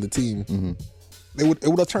talent on the team, it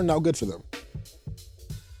would have turned out good for them.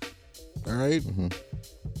 All right?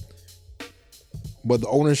 But the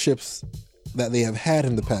ownerships that they have had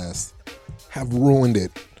in the past have ruined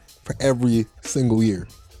it for every single year.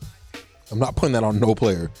 I'm not putting that on no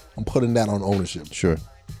player. I'm putting that on ownership. Sure.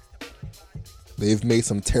 They've made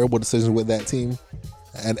some terrible decisions with that team.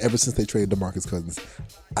 And ever since they traded DeMarcus Cousins,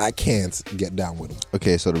 I can't get down with them.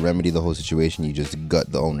 Okay, so to remedy the whole situation, you just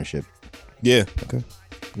gut the ownership. Yeah. Okay.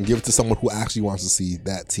 And give it to someone who actually wants to see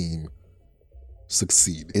that team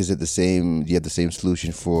succeed. Is it the same? Do you have the same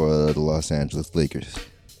solution for the Los Angeles Lakers?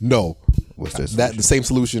 No. What's their solution? The same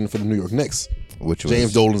solution for the New York Knicks. Which was,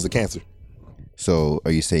 James Dolan's a cancer. So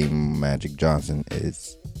are you saying Magic Johnson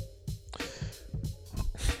is...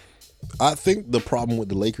 I think the problem with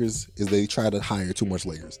the Lakers is they try to hire too much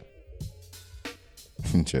Lakers.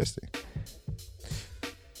 Interesting.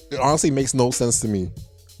 It honestly makes no sense to me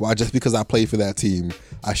why just because I played for that team,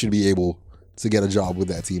 I should be able to get a job with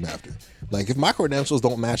that team after. Like, if my credentials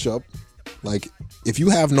don't match up, like, if you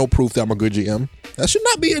have no proof that I'm a good GM, that should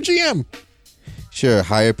not be a GM. Sure,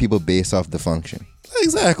 hire people based off the function.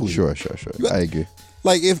 Exactly. Sure. I agree.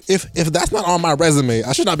 Like, if that's not on my resume,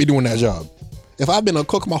 I should not be doing that job. If I've been a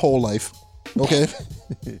cook my whole life, okay,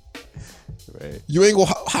 Right. you ain't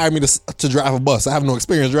gonna hire me to drive a bus. I have no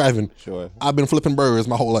experience driving. Sure. I've been flipping burgers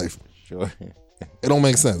my whole life. Sure. It don't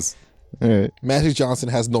make sense. All right. Magic Johnson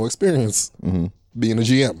has no experience being a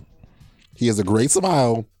GM. He has a great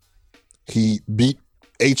smile. He beat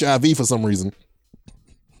HIV for some reason.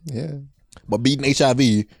 Yeah. But beating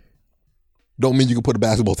HIV don't mean you can put a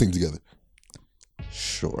basketball team together.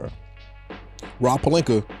 Sure. Rob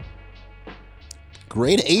Pelinka,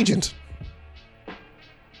 great agent.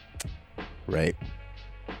 Right.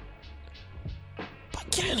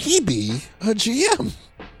 But can he be a GM?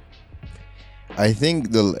 I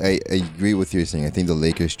think I agree with you saying. I think the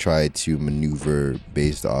Lakers tried to maneuver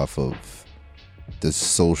based off of the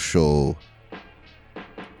social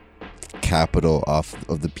capital off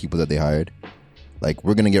of the people that they hired. Like,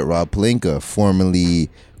 we're gonna get Rob Pelinka, formerly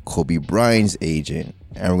Kobe Bryant's agent,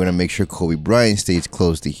 and we're gonna make sure Kobe Bryant stays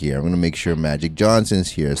close to here. I'm gonna make sure Magic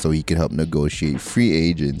Johnson's here so he can help negotiate free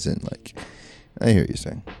agents. And like, I hear what you're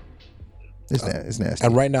saying. It's nasty.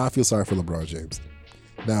 And right now I feel sorry for LeBron James.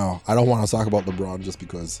 Now, I don't want to talk about LeBron just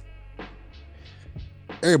because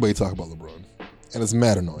everybody talk about LeBron, and it's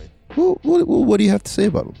mad annoying. What do you have to say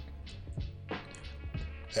about him?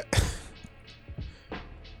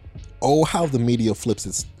 Oh, how the media flips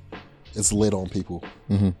its lid on people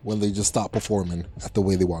when they just stop performing at the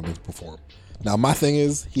way they want them to perform. Now, my thing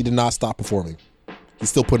is, he did not stop performing. He's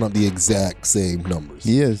still putting up the exact same numbers.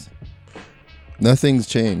 He is. Nothing's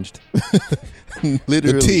changed.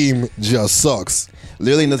 Literally. The team just sucks.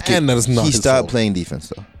 Literally, and that is not he his stopped fault. playing defense,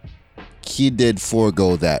 though. He did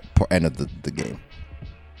forego that end of the game.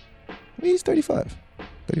 I mean, he's 35,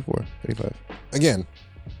 34, 35. Again,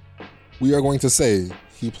 we are going to say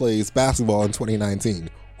he plays basketball in 2019.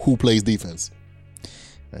 Who plays defense?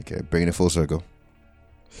 Okay, bringing it full circle.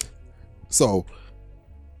 So,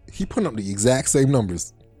 he putting up the exact same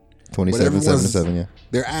numbers. 27, 7 to 7, yeah.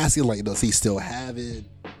 They're asking, like, does he still have it?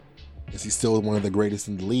 Is he still one of the greatest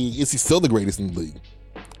in the league? Is he still the greatest in the league?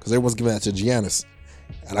 Because everyone's giving that to Giannis.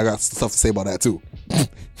 And I got stuff to say about that, too.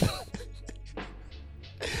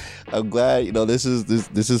 I'm glad, this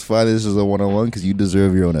is fine. This is a one-on-one because you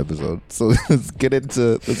deserve your own episode. So let's get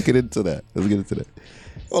into that.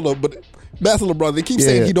 Hold on, but Basketball LeBron, they keep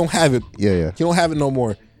saying he don't have it. Yeah. He don't have it no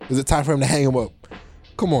more. Is it time for him to hang him up?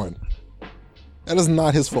 Come on. That is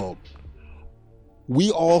not his fault.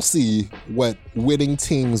 We all see what winning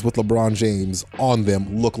teams with LeBron James on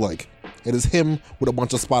them look like. It is him with a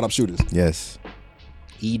bunch of spot-up shooters. Yes.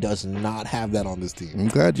 He does not have that on this team. I'm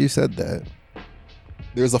glad you said that.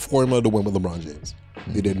 There's a formula to win with LeBron James.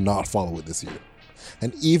 They did not follow it this year.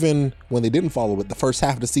 And even when they didn't follow it, the first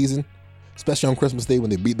half of the season, especially on Christmas Day when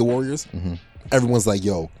they beat the Warriors, everyone's like,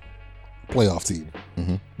 yo, playoff team.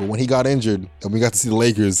 But when he got injured and we got to see the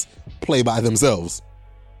Lakers play by themselves,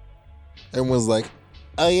 everyone's like,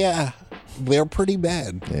 oh yeah, they're pretty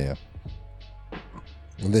bad. Yeah.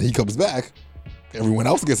 And then he comes back, everyone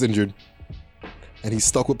else gets injured, and he's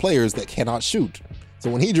stuck with players that cannot shoot. So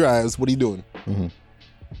when he drives, what are you doing?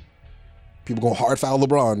 People gonna hard foul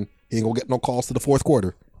LeBron. He ain't gonna get no calls to the fourth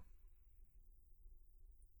quarter.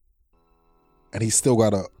 And he's still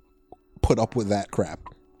gotta put up with that crap.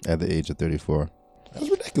 At the age of 34. That's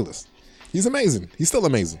ridiculous. He's amazing. He's still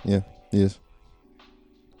amazing. Yeah, he is.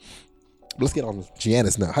 Let's get on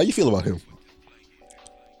Giannis now. How you feel about him?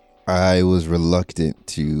 I was reluctant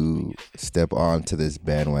to step onto this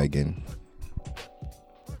bandwagon.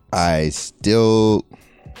 I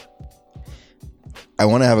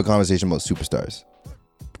want to have a conversation about superstars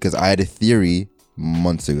because I had a theory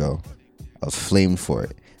months ago. I was flamed for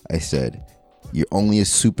it. I said, you're only a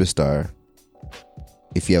superstar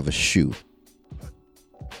if you have a shoe.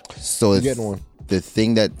 So You're getting one. The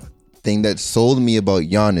thing that sold me about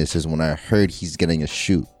Giannis is when I heard he's getting a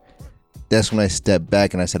shoe. That's when I stepped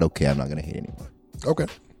back and I said, okay, I'm not going to hate anymore. Okay.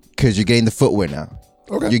 Because you're getting the footwear now.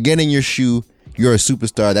 Okay. You're getting your shoe. You're a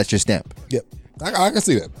superstar. That's your stamp. Yep. I can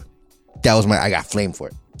see that. That was I got flamed for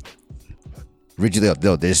it. Originally,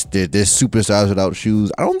 there's superstars without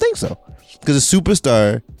shoes. I don't think so. Because a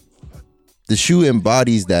superstar, the shoe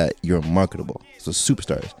embodies that you're marketable. So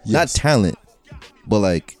superstars. Yes. Not talent, but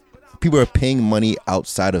like people are paying money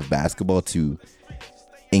outside of basketball to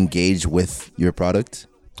engage with your product.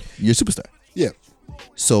 You're a superstar. Yeah.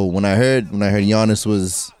 So when I heard Giannis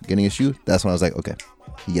was getting a shoe, that's when I was like, okay,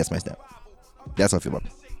 he gets my stamp. That's how I feel about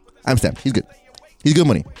him. I'm stamped. He's good. He's good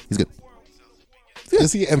money. He's good. Yeah.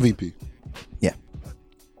 Is he MVP? Yeah.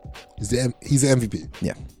 He's an MVP?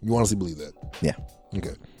 Yeah. You honestly believe that? Yeah.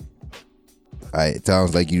 Okay. It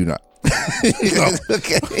sounds like you do not. No.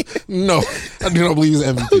 Okay. No, I do not believe he's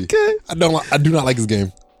an MVP. Okay. I do not like his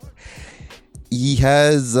game. He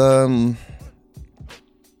has I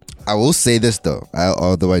will say this though,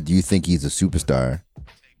 although I do think he's a superstar,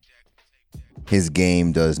 his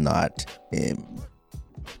game does not impress.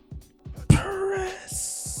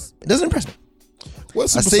 It doesn't impress me. I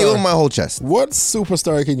say it with my whole chest. What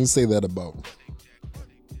superstar can you say that about?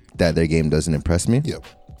 That their game doesn't impress me? Yep.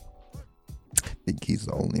 I think he's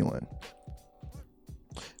the only one.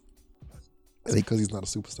 Because he's not a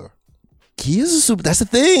superstar. He is a super. That's the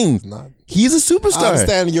thing. He's not. He's a superstar. I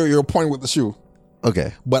understand your point with the shoe.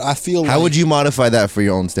 Okay. But I feel How would you modify that for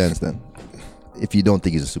your own stance then? If you don't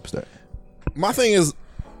think he's a superstar? My thing is,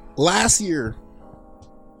 last year,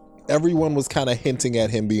 everyone was kind of hinting at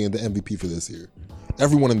him being the MVP for this year.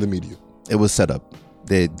 Everyone in the media. It was set up.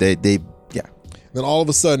 They yeah. Then all of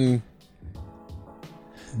a sudden,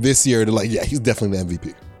 this year, they're like, yeah, he's definitely the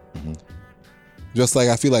MVP. Mm-hmm. Just like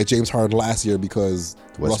I feel like James Harden last year because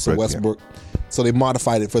Russell Westbrook. Yeah. So they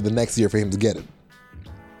modified it for the next year for him to get it.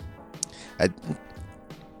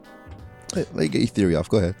 Let me get your theory off.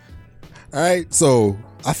 Go ahead. All right. So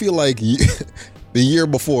I feel like the year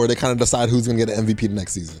before, they kind of decide who's going to get an MVP the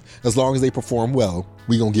next season. As long as they perform well,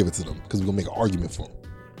 we're going to give it to them because we're going to make an argument for them.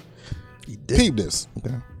 Peep this.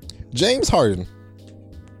 Okay. James Harden.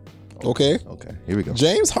 Okay. Okay. Here we go.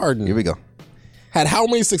 James Harden. Here we go. Had how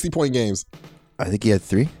many 60-point games? I think he had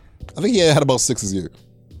 3. I think he had about 6 this year.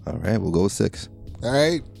 All right, we'll go with 6. All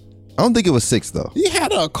right. I don't think it was 6 though. He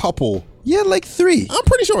had a couple. He had like 3. I'm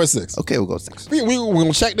pretty sure it's 6. Okay, we'll go with 6. We're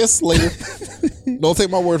going to check this later. Don't take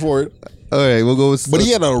my word for it. All right, we'll go with 6. But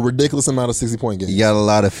he had a ridiculous amount of 60-point games. He got a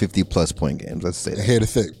lot of 50-plus point games. Let's say that. Here to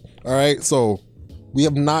thick. All right. So we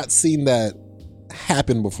have not seen that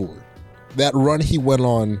happen before. That run he went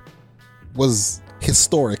on was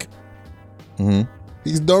historic. Mm-hmm.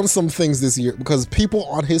 He's done some things this year because people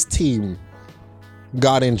on his team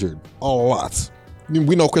got injured a lot.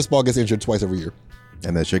 We know Chris Paul gets injured twice every year.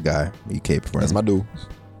 And that's your guy. You cape for him. That's my dude.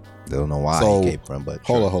 They don't know why So, he cape for him, but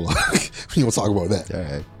hold on. We don't talk about that. All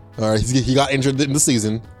right. All right. He got injured in the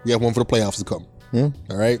season. We have one for the playoffs to come. Yeah.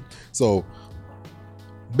 All right. So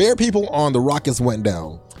bare people on the Rockets went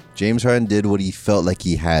down. James Harden did what he felt like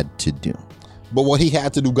he had to do. But what he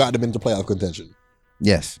had to do got him into playoff contention.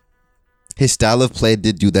 Yes. His style of play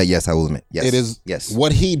did do that. Yes, I will admit. Yes. It is. Yes.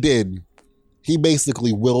 What he did, he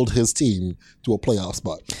basically willed his team to a playoff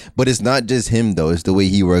spot. But it's not just him, though. It's the way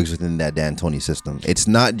he works within that D'Antoni system. It's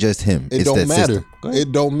not just him. It it's don't that matter. system.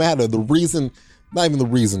 It don't matter. The reason, not even the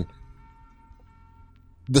reason,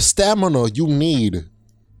 the stamina you need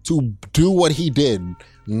to do what he did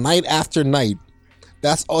night after night,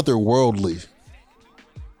 that's otherworldly.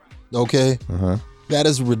 Okay? Uh-huh. That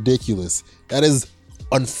is ridiculous. That is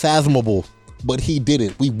unfathomable. But he did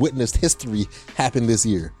it. We witnessed history happen this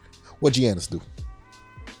year. What'd Giannis do?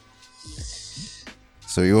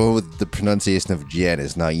 So you're going with the pronunciation of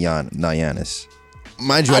Giannis, not Giannis.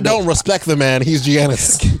 Mind you, I don't respect the man. He's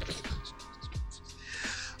Giannis.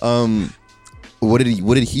 What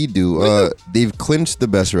did he do? They've clinched the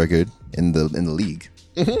best record in the league.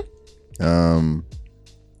 Mm-hmm.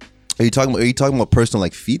 Are you talking about personal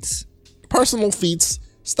like feats? Personal feats,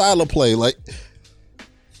 style of play. Like,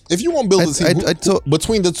 if you want to build a team,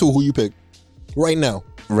 between the two, who you pick right now?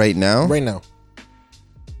 Right now? Right now.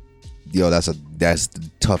 Yo, that's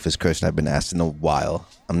the toughest question I've been asked in a while.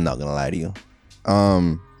 I'm not gonna lie to you.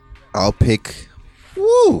 I'll pick.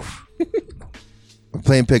 Woo. I'm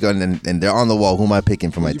playing pick on and they're on the wall. Who am I picking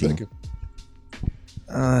for my team?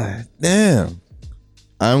 Damn.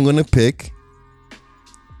 I'm gonna pick.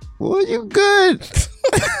 Well, you good.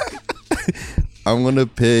 I'm gonna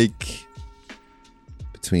pick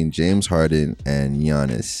between James Harden and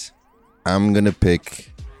Giannis. I'm gonna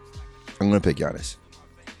pick Giannis. I'm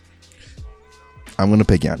gonna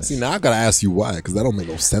pick Giannis. See, now I gotta ask you why, because that don't make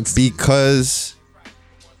no sense. Because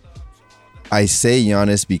I say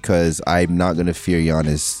Giannis because I'm not gonna fear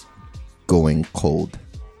Giannis going cold,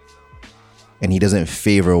 and he doesn't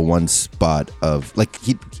favor one spot of like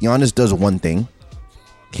Giannis does one thing.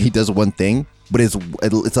 He does one thing, but it's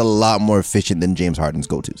a lot more efficient than James Harden's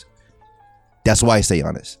go-tos. That's why I say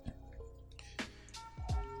Giannis.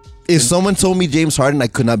 If someone told me James Harden, I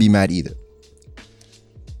could not be mad either.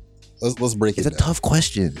 Let's break it down. It's a tough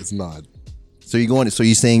question. It's not. So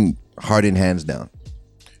you're saying Harden hands down?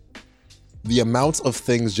 The amount of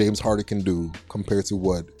things James Harden can do compared to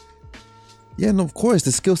what? Yeah, no, of course.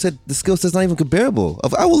 The skill set's not even comparable.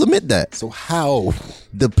 I will admit that. So how?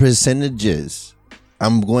 The percentages.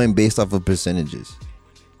 I'm going based off of percentages.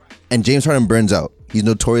 And James Harden burns out. He's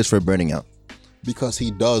notorious for burning out. Because he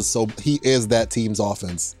does. So he is that team's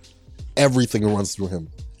offense. Everything runs through him.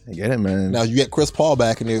 I get it, man. Now you get Chris Paul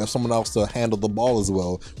back and you have someone else to handle the ball as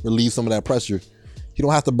well, relieve some of that pressure. He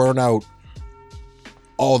don't have to burn out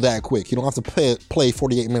all that quick. He don't have to play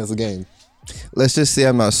 48 minutes a game. Let's just say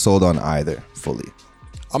I'm not sold on either fully.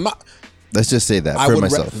 I'm not. Let's just say that for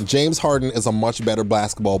myself. James Harden is a much better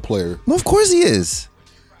basketball player. No, of course he is.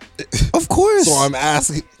 Of course. So I'm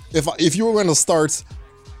asking, if you were going to start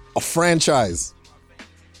a franchise,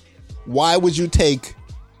 why would you take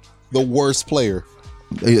the worst player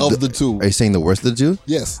of the two? Are you saying the worst of the two?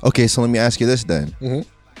 Yes. Okay, so let me ask you this then. Mm-hmm.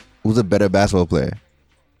 Who's a better basketball player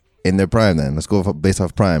in their prime then? Let's go based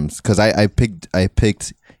off primes. Because I picked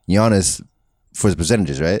Giannis for his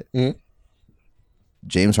percentages, right? Mm-hmm.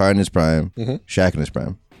 James Harden in his prime, Mm-hmm. Shaq in his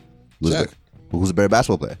prime. Who's a better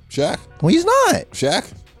basketball player? Shaq. Well, he's not.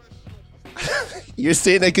 Shaq. You're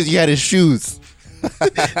saying that because you had his shoes.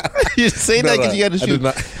 You're saying that because you had his shoes.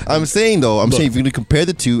 I'm saying though, saying if you're gonna compare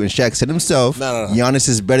the two, and Shaq said himself, Giannis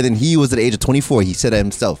is better than he was at the age of 24. He said that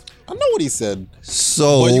himself. I know what he said.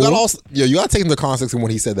 So but you gotta take into context in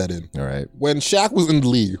when he said that in. All right. When Shaq was in the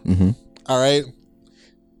league, all right,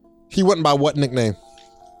 he went by what nickname?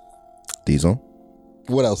 Diesel.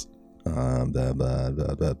 What else?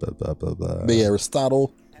 Big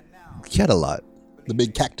Aristotle. He had a lot. The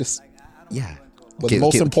big cactus. Yeah. But the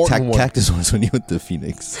most important one. Cactus was when you went to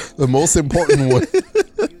Phoenix. The most important one.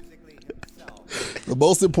 The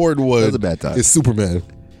most important one. That was a bad time. Is Superman.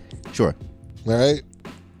 Sure. All right.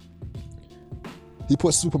 He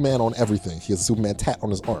put Superman on everything. He has a Superman tat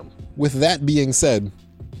on his arm. With that being said,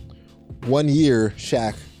 one year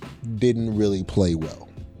Shaq didn't really play well.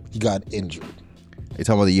 He got injured. Are you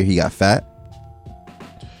talking about the year he got fat?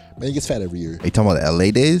 Man, he gets fat every year. Are you talking about the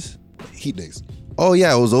LA days? Heat days. Oh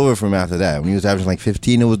yeah, it was over from after that. When he was averaging like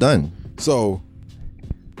 15, it was done. So,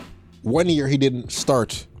 one year he didn't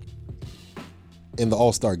start in the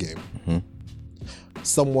All-Star game. Mm-hmm.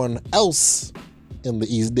 Someone else in the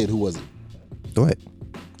East did. Who was it? Dwight.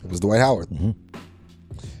 It was Dwight Howard. Mm-hmm.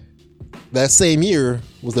 That same year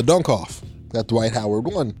was the dunk-off that Dwight Howard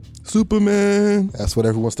won. Superman. That's what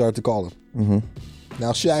everyone started to call him. Mm-hmm.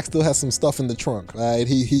 Now Shaq still has some stuff in the trunk. Right?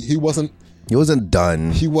 He wasn't. He wasn't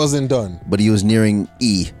done. He wasn't done. But he was nearing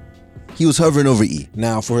E. He was hovering over E.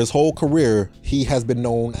 Now, for his whole career, he has been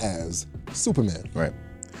known as Superman. Right.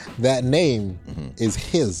 That name is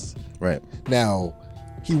his. Right. Now,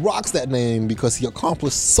 he rocks that name because he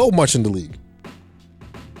accomplished so much in the league.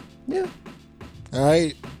 Yeah. All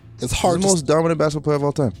right? It's hard He's the most dominant basketball player of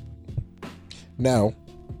all time. Now,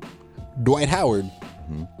 Dwight Howard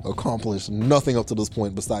accomplished nothing up to this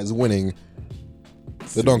point besides winning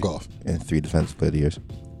the dunk-off. And 3 defensive player of the years.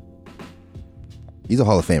 He's a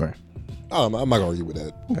Hall of Famer. I'm not going to argue with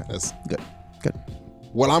that. Okay. That's Good.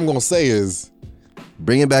 what I'm going to say is,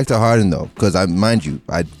 Bring it back to Harden, though, because mind you,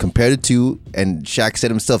 I compared it to, and Shaq said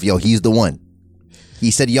himself, yo, he's the one. He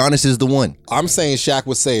said Giannis is the one. I'm saying Shaq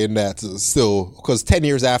was saying that still, because 10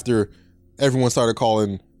 years after everyone started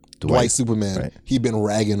calling Dwight Superman, right. He'd been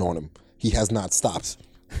ragging on him. He has not stopped.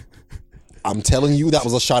 I'm telling you, that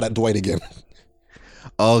was a shot at Dwight again.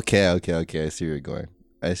 Okay. I see where you're going.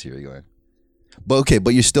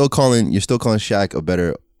 But you're still calling Shaq a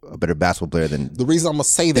better basketball player than the reason I'm gonna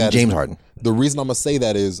say that James Harden. The reason I'm gonna say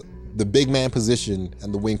that is the big man position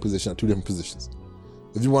and the wing position are two different positions.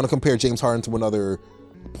 If you want to compare James Harden to another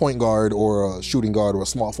point guard or a shooting guard or a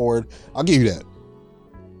small forward, I'll give you that.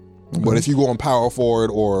 Okay. But if you go on power forward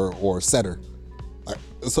or center,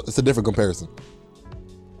 it's a different comparison.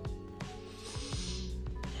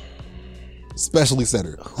 Especially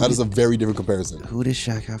center. That is a very different comparison. Who did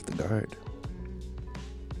Shaq have to guard?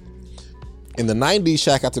 In the 90s,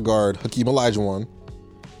 Shaq had to guard Hakeem Olajuwon,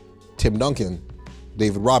 Tim Duncan,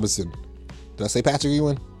 David Robinson. Did I say Patrick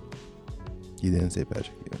Ewing? You didn't say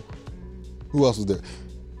Patrick Ewing. Who else was there?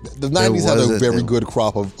 The 90s had a very good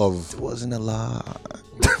crop of... It wasn't a lot.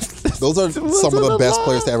 Those are some of the best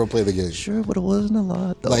players to ever play the game. Sure, but it wasn't a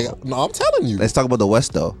lot, though. No, I'm telling you. Let's talk about the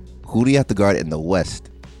West, though. Who do you have to guard in the West?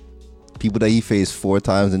 People that he faced 4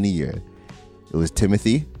 times in the year. It was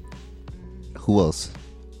Timothy. Who else?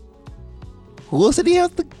 Who else did he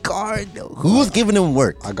have to guard? Who was giving him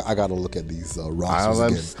work? I got to look at these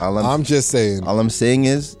rosters again. I'm just saying. All I'm saying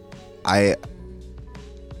is,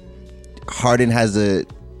 Harden has there's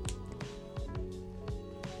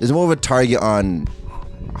more of a target on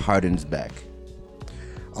Harden's back.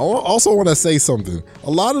 I also want to say something. A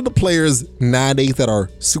lot of the players nowadays that are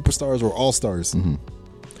superstars or all-stars,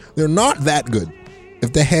 they're not that good.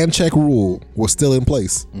 If the hand check rule was still in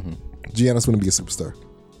place, Giannis wouldn't be a superstar.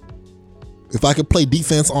 If I could play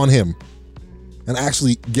defense on him and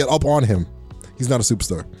actually get up on him, he's not a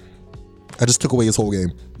superstar. I just took away his whole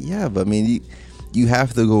game. Yeah, but I mean, you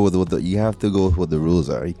have to go with what the rules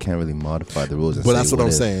are. You can't really modify the rules. But that's what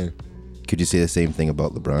I'm saying. Could you say the same thing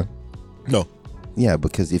about LeBron? No. Yeah,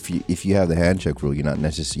 because if you have the hand check rule, you don't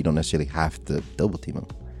necessarily have to double team him.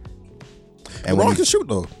 And LeBron can shoot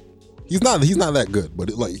though. He's not that good, but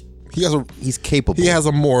he's capable. He has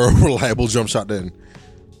a more reliable jump shot than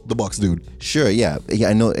the Bucks dude. Sure, yeah,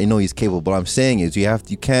 I know he's capable. But what I'm saying is you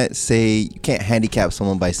can't handicap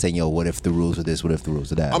someone by saying, yo, what if the rules are this, what if the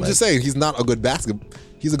rules are that? I'm just saying he's not a good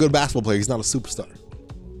he's a good basketball player. He's not a superstar.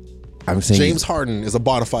 I'm saying James Harden is a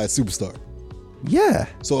bona fide superstar. Yeah.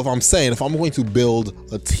 So if I'm going to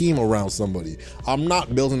build a team around somebody, I'm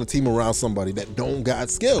not building a team around somebody that don't got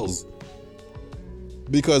skills.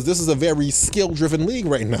 Because this is a very skill-driven league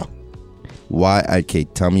right now. Why? Okay,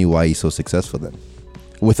 tell me why he's so successful then.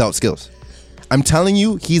 Without skills. I'm telling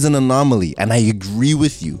you, he's an anomaly, and I agree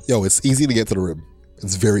with you. Yo, it's easy to get to the rim.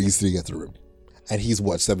 It's very easy to get to the rim. And he's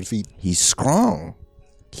what, 7 feet? He's strong.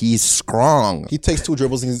 He's strong. He takes 2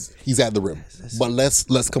 dribbles and he's at the rim. But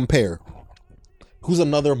let's compare. Who's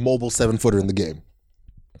another mobile 7-footer in the game?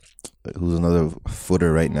 Who's another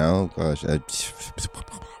footer right now? Gosh, he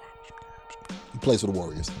plays for the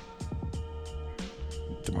Warriors.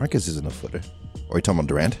 DeMarcus isn't a footer. Or you talking about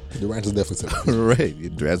Durant? Durant is definitely 7 feet.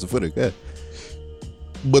 Right. Durant's a footer. Yeah.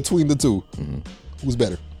 Between the two, who's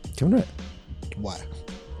better? Kevin Durant. Why?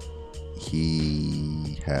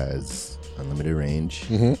 He has unlimited range.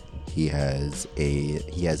 He has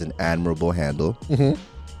an admirable handle.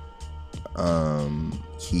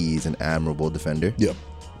 He's an admirable defender. Yep.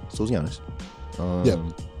 So is Giannis. Yep.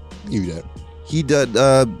 Give you that. He did.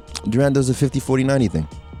 Durant does a 50-40-90 thing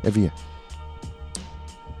every year.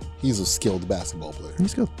 He's a skilled basketball player.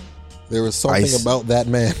 He's skilled. There is something about that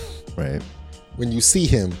man. Right. When you see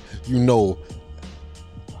him, you know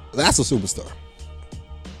that's a superstar.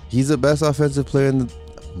 He's the best offensive player in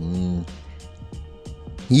the.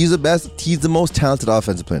 He's the most talented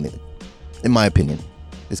offensive player in my opinion.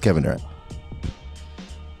 Is Kevin Durant.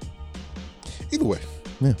 Either way.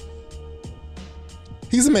 Yeah.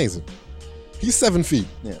 He's amazing. He's 7 feet.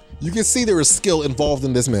 Yeah. You can see there is skill involved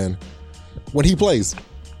in this man when he plays.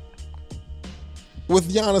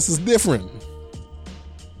 With Giannis, it's different.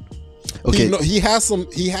 Okay. He has some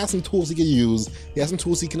tools he can use. He has some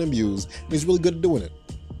tools he can abuse. And he's really good at doing it.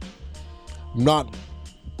 I'm not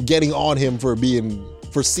getting on him for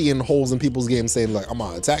seeing holes in people's games, saying like, I'm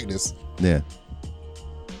gonna attack this. Yeah.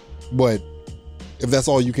 But if that's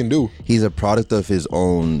all you can do. He's a product of his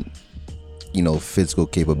own, physical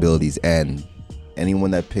capabilities, and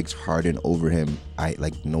anyone that picks Harden over him,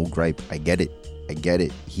 no gripe. I get it.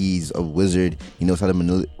 He's a wizard. He knows how to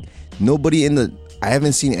manipulate. I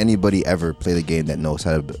haven't seen anybody ever play the game that knows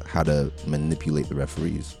how to manipulate the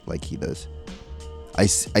referees like he does. I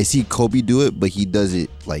see Kobe do it, but he does it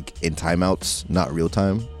like in timeouts, not real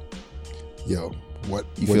time. Yo, what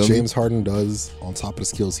James Harden does on top of the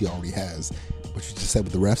skills he already has, what you just said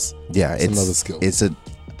with the refs, it's another skill. It's a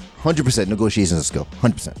 100% negotiation is a skill,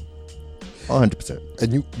 100%, 100%.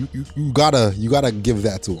 And you gotta give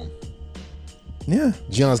that to him. Yeah,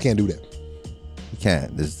 Giannis can't do that. He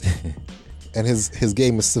can't. And his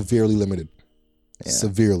game is severely limited. Yeah.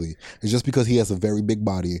 Severely. It's just because he has a very big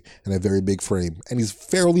body and a very big frame, and he's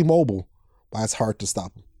fairly mobile, but it's hard to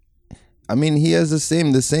stop him. I mean, he has the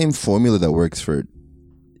same formula that works for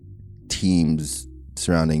teams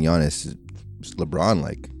surrounding Giannis. It's LeBron,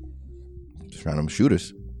 like surrounding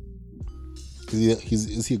shooters.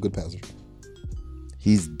 Is he a good passer?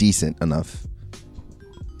 He's decent enough.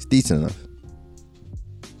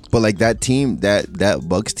 But like that team, that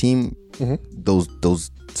Bucks team,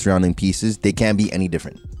 those surrounding pieces, they can't be any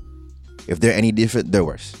different. If they're any different, they're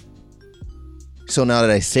worse. So now that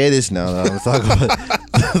I say this, now that I'm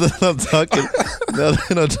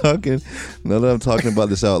talking about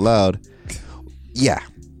this out loud, yeah,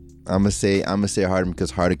 I'm gonna say Harden,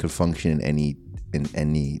 because Harden could function in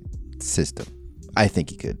any system. I think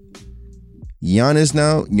he could. Giannis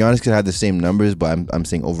could have the same numbers, but I'm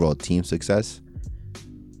saying overall team success.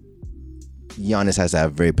 Giannis has to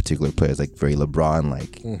have very particular players, like very LeBron,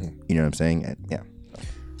 like you know what I'm saying? And, yeah.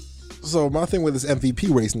 So my thing with this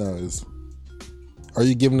MVP race now is, are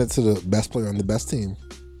you giving it to the best player on the best team,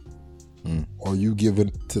 or are you giving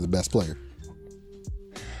it to the best player?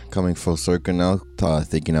 Coming full circle now,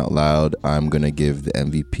 thinking out loud, I'm gonna give the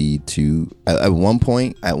MVP to. At one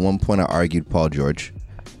point, I argued Paul George.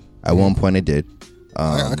 At one point, I did.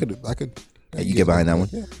 I could. You get behind that one?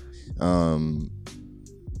 Yeah.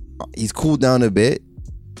 He's cooled down a bit.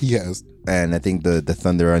 He has. And I think the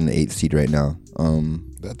Thunder are in the 8th seed right now.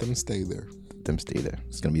 Let them stay there.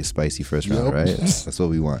 It's gonna be a spicy first round, right? That's what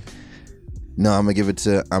we want. No, I'm gonna give it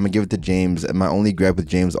to James. And my only gripe with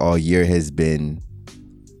James all year has been,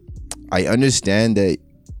 I understand that,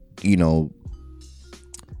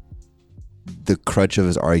 the crutch of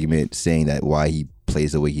his argument saying that why he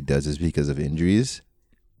plays the way he does is because of injuries.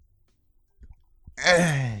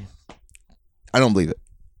 I don't believe it.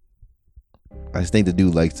 I just think the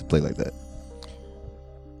dude likes to play like that.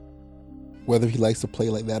 Whether he likes to play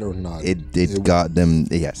like that or not, it got them.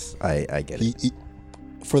 Yes, I get it.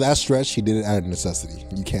 For that stretch, he did it out of necessity.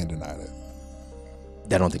 You can't deny that.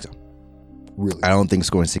 I don't think so. Really? I don't think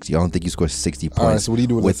scoring 60. I don't think you score 60 points. All right, so what do you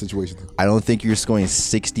do with that situation? I don't think you're scoring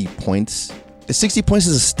 60 points. 60 points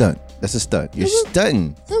is a stunt. That's a stunt. You're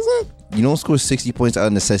stunting. Is it? You don't score 60 points out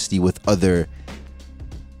of necessity with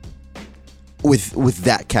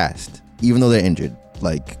that cast, even though they're injured.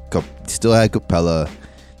 Like, still had Capella.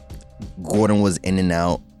 Gordon was in and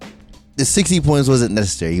out. The 60 points wasn't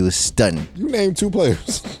necessary. He was stunning. You named 2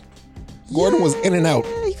 players. Gordon was in and out.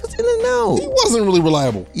 Yeah, he was in and out. He wasn't really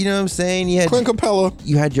reliable. You know what I'm saying? You had Clint Capella.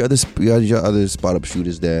 You had your other spot up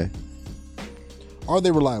shooters there. Are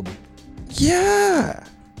they reliable? Yeah.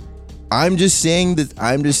 I'm just saying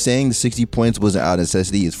the 60 points wasn't out of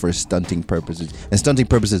necessity. It's for stunting purposes, and stunting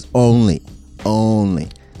purposes only.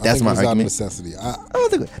 That's my argument. Necessity. I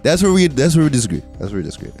don't think that's where we disagree.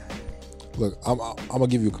 Look, I'm gonna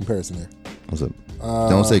give you a comparison here. What's up?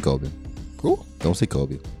 Don't say Kobe. Cool. Don't say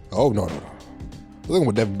Kobe. Oh no. Looking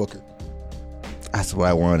with Devin Booker. That's what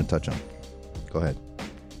I wanted to touch on. Go ahead.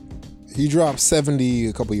 He dropped 70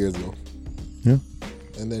 a couple years ago. Yeah.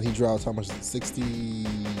 And then he dropped how much? 63?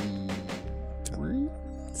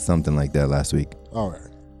 Something like that last week. All right.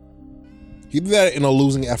 He did that in a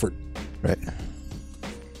losing effort. Right.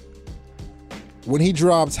 When he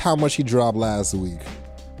dropped how much he dropped last week,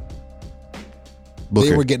 Booker.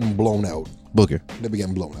 they were getting blown out. Booker. They were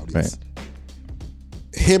getting blown out. Yes. Right.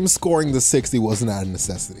 Him scoring the 60 was not a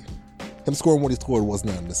necessity. Him scoring what he scored was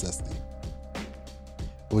not a necessity.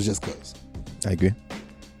 It was just because. I agree.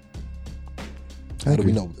 How do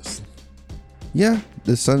we know this? Yeah,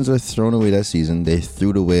 the Suns are throwing away that season. They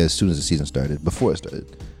threw it away as soon as the season started, before it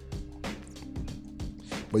started.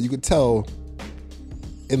 But you could tell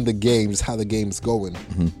in the games how the game's going.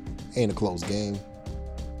 Ain't a close game.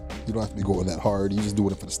 You don't have to be going that hard. You're just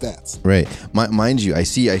doing it for the stats. Right. Mind you, I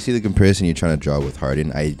see the comparison you're trying to draw with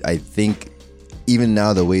Harden. I think even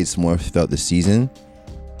now the way it's more felt this season,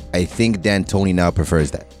 I think D'Antoni now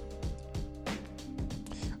prefers that.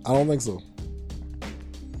 I don't think so.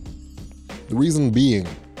 The reason being,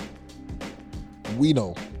 we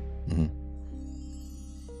know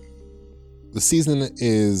the season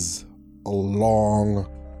is a long,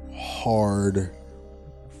 hard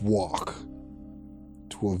walk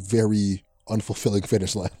to a very unfulfilling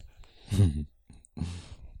finish line.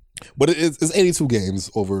 But it's 82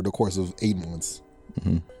 games over the course of 8 months.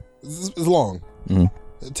 It's long.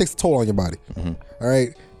 It takes a toll on your body. All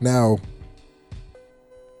right. Now,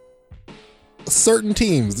 certain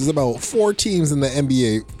teams, there's about 4 teams in the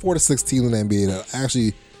NBA, 4 to 6 teams in the NBA that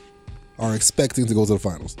actually are expecting to go to the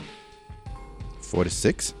finals. 4 to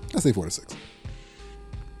 6? Let's say 4 to 6.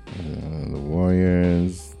 The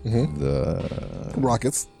Warriors, the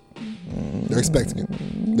Rockets. They're expecting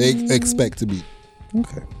it. They expect to beat.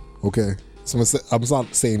 Okay. So I'm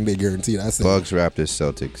not saying they guarantee it. I say Bucks, Raptors,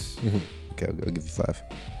 Celtics. Okay, I'll give you 5.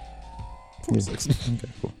 4 to 6. Okay,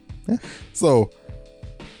 cool. Yeah. So,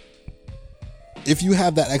 if you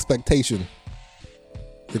have that expectation,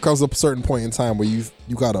 there comes a certain point in time where you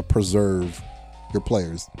gotta preserve your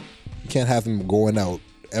players. You can't have them going out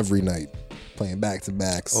every night playing back to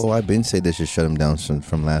backs. Oh, I've been saying they should shut him down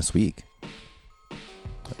from last week.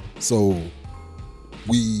 So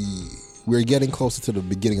we're getting closer to the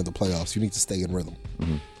beginning of the playoffs. You need to stay in rhythm,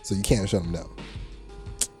 so you can't shut them down.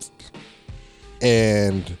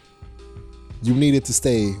 And you needed to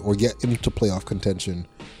stay or get into playoff contention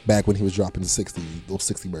back when he was dropping those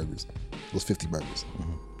 60 burgers, those 50 burgers.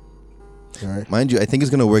 All right. Mind you, I think it's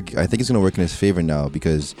gonna work. I think it's gonna work in his favor now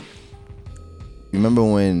because remember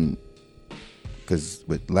because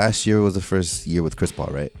last year was the first year with Chris Paul,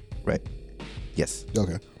 right? Right. Yes.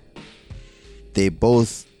 Okay. They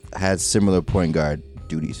both had similar point guard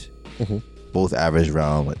duties. Both averaged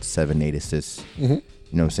around 7-8 assists. You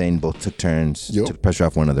know what I'm saying? Both took turns, took pressure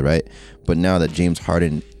off one another, right? But now that James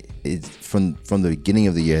Harden is from the beginning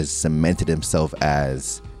of the year has cemented himself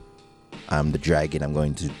as I'm the dragon.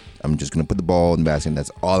 I'm just gonna put the ball in the basket. And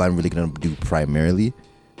that's all I'm really gonna do primarily.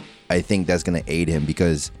 I think that's gonna aid him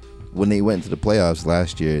because when they went to the playoffs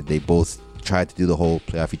last year, they both tried to do the whole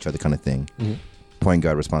play off each other kind of thing. Point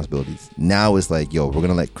guard responsibilities. Now it's like, yo, we're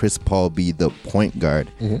gonna let Chris Paul be the point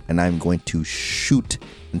guard, and I'm going to shoot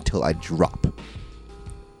until I drop.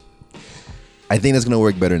 I think that's gonna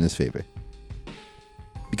work better in his favor.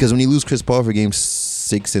 Because when you lose Chris Paul for games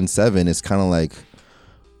 6 and 7, it's kind of like,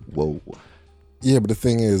 whoa. Yeah, but the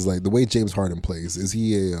thing is, the way James Harden plays, is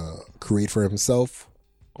he a create for himself,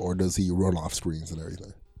 or does he run off screens and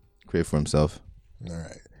everything? Create for himself. All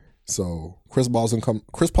right. So Chris Paul's gonna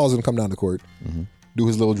come down the court, do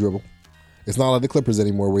his little dribble. It's not like the Clippers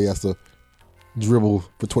anymore where he has to dribble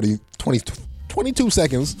for 22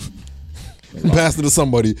 seconds and pass it to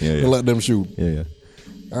somebody and let them shoot. Yeah.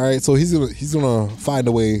 All right, so he's gonna find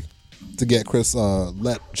a way to get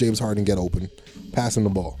let James Harden get open, pass him the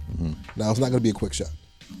ball. Now it's not gonna be a quick shot.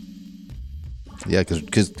 Yeah,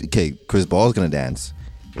 because Chris Paul's gonna dance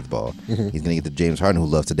with the ball. He's gonna get to James Harden, who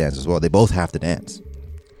loves to dance as well. They both have to dance.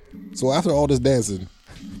 So after all this dancing,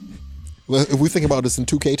 if we think about this in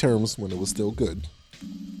 2K terms, when it was still good.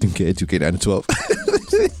 2K 9 to 12.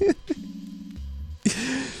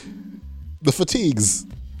 The fatigues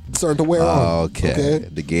starting to wear on. Okay.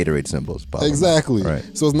 The Gatorade symbols. Exactly. Right.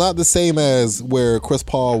 So it's not the same as where Chris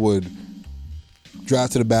Paul would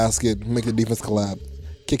drive to the basket, make the defense collapse,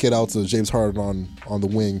 kick it out to James Harden on the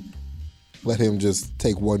wing, let him just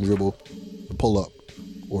take one dribble and pull up,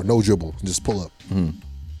 or no dribble, just pull up.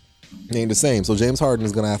 He ain't the same. So James Harden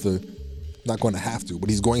is not going to have to, but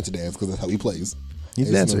he's going to dance because that's how he plays. He's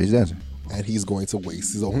a dancer. And he's going to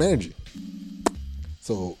waste his own energy.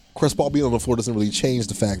 So Chris Paul being on the floor doesn't really change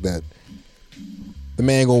the fact that the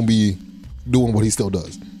man gonna be doing what he still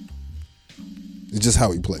does. It's just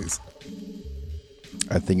how he plays.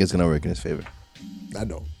 I think it's gonna work in his favor. I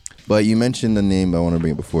know. But you mentioned the name I want to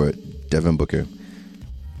bring up before it, Devin Booker.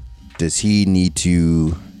 Does he need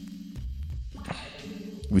to?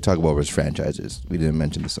 We talk about his franchises. We didn't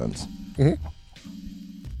mention the Suns. Mm-hmm.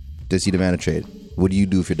 Does he demand a trade? What do you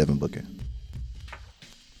do if you're Devin Booker?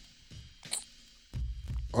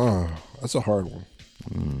 That's a hard one.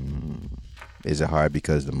 Is it hard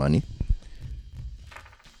because of the money?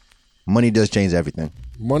 Money does change everything.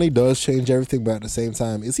 Money does change everything, but at the same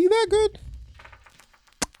time, is he that good?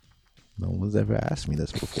 No one's ever asked me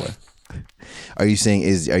this before. Are you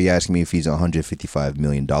asking me if he's $155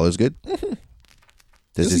 million good?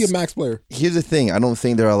 Is he a max player? Here's the thing. I don't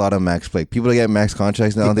think there are a lot of max players. People that get max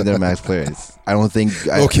contracts now, I don't think they're max players. I don't think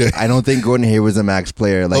Gordon Hayward's a max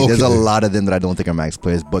player. There's a lot of them that I don't think are max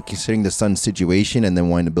players. But considering the Suns' situation and then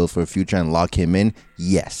wanting to build for a future and lock him in,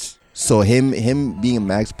 yes. So him being a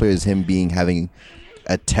max player is him having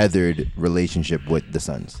a tethered relationship with the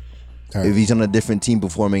Suns. Right. If he's on a different team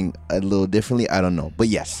performing a little differently, I don't know. But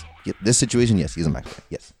yes, this situation, yes, he's a max player.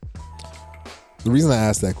 Yes. The reason I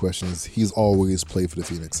asked that question is he's always played for the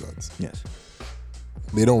Phoenix Suns. Yes.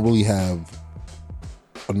 They don't really have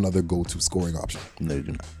another go-to scoring option. No, they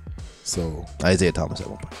do not. So Isaiah Thomas at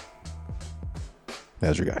one point.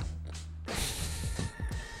 That's your guy.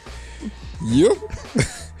 Yep.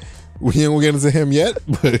 We ain't gonna get into him yet,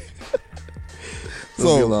 but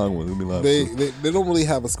it'll be a long one. It'll be a long one. They don't really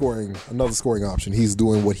have another scoring option. He's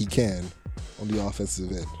doing what he can on the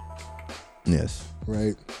offensive end. Yes.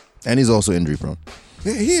 Right. And he's also injury prone.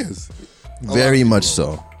 Yeah, he is. Very much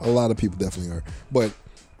so. A lot of people definitely are. But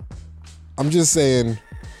I'm just saying,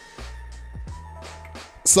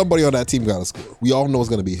 somebody on that team got to score. We all know it's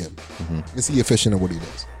going to be him. Mm-hmm. Is he efficient at what he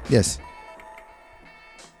does? Yes.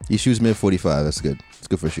 He shoots mid 45. That's good. It's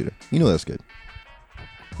good for a shooter. You know that's good.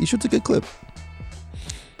 He shoots a good clip.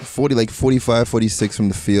 45, 46 from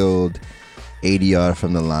the field, 80 odd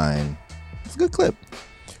from the line. It's a good clip.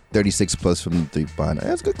 36 plus from the 3-pointer.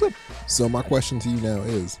 That's a good clip. So my question to you now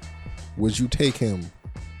is, would you take him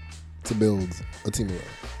to build a team around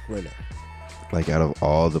right now? Out of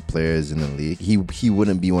all the players in the league, he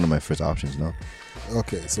wouldn't be one of my first options, no.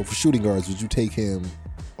 Okay, so for shooting guards, would you take him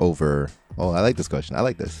over? Oh, I like this question. I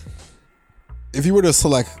like this. If you were to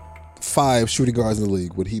select 5 shooting guards in the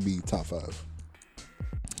league, would he be top 5?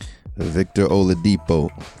 Victor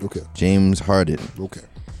Oladipo. Okay. James Harden. Okay.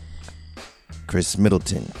 Chris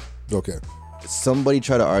Middleton. Okay. Somebody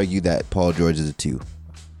try to argue that Paul George is a 2.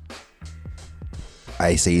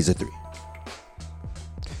 I say he's a 3.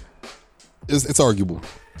 It's arguable.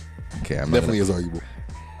 Okay, definitely is arguable.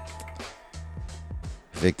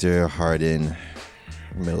 Victor, Harden,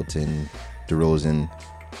 Middleton, DeRozan.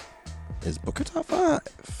 Is Booker top 5?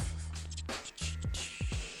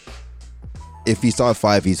 If he's top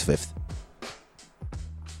 5, he's 5th.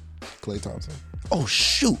 Klay Thompson. Oh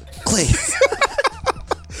shoot, Klay.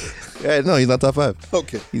 Yeah, no, he's not top 5.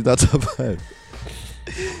 Okay, he's not top 5.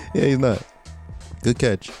 Yeah, he's not. Good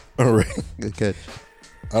catch. All right, good catch.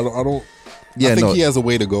 I don't. Yeah, I think he has a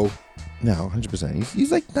way to go. No, 100%.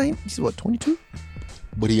 He's like 9. He's what, 22?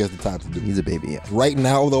 But he has the time to do it. He's a baby. Yeah. Right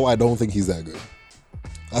now, though, I don't think he's that good.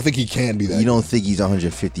 I think he can be that. You don't think he's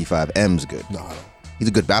 155 M's good? No, I don't. He's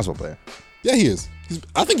a good basketball player. Yeah, he is.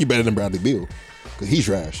 I think he's better than Bradley Beal because he's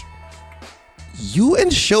trash. You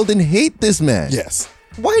and Sheldon hate this man. Yes.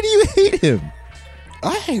 Why do you hate him?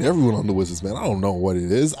 I hate everyone on the Wizards, man. I don't know what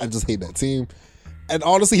it is. I just hate that team. And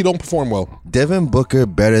honestly, he don't perform well. Devin Booker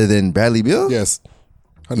better than Bradley Beal? Yes.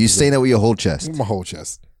 100%. You saying that with your whole chest? My whole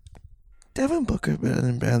chest. Devin Booker better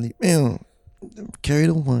than Bradley Beal. Carry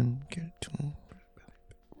the 1, carry the 2.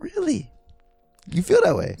 Really? You feel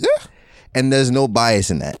that way? Yeah. And there's no bias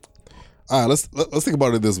in that. All right, let's think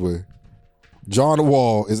about it this way. John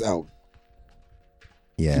Wall is out.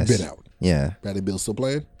 Yes. He's been out. Yeah. Bradley Beal still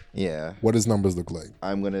playing? Yeah. What his numbers look like?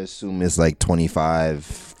 I'm going to assume it's like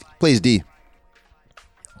 25. Plays D.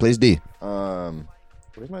 Where's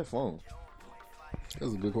my phone?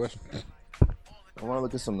 That's a good question. I want to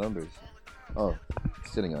look at some numbers. Oh,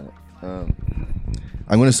 sitting on it. I'm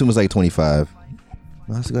going to assume it's like 25.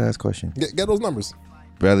 No, that's a good ass question. Get those numbers.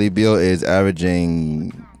 Bradley Beal is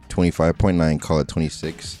averaging 25.9, call it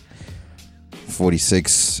 26.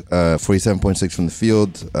 47.6 from the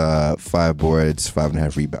field, 5 boards,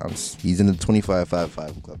 5.5 rebounds. He's in the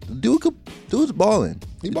 25-5-5 club. The dude's balling.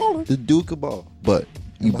 He balling. The dude could ball. But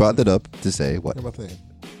You brought that up to say what? What am I saying?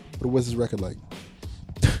 What was his record like?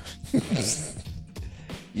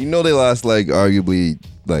 You know they lost like arguably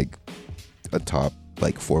like a top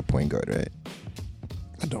like 4-point guard, right?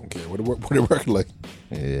 I don't care. What it record like?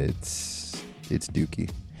 It's dookie.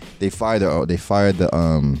 They fired the owner. They fired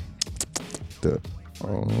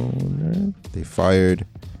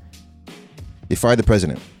the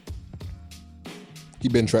president.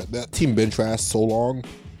 That team been trashed so long.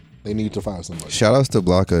 They need to fire somebody. Shout outs to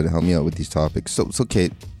Blanca to help me out with these topics. So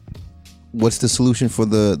Kate, what's the solution for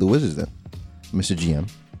the Wizards then, Mr. GM?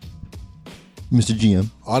 Mr. GM.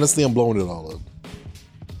 Honestly, I'm blowing it all up.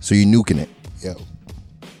 So you're nuking it. Yeah.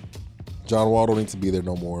 John Wall don't need to be there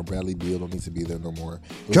no more. Bradley Beal don't need to be there no more.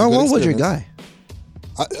 John Wall was your guy.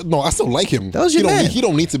 No, I still like him. That was your man. He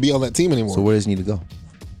don't need to be on that team anymore. So where does he need to go?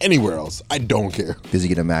 Anywhere else. I don't care. Does he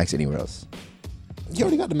get a max anywhere else? He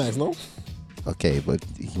already got the max, no? Okay, but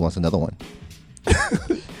he wants another one.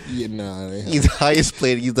 Yeah, nah. He's the highest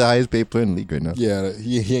paid. He's the highest paid player in the league right now. Yeah,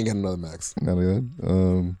 he ain't got another max. Not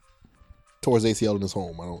good. Towards ACL in his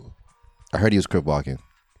home. I heard he was crip walking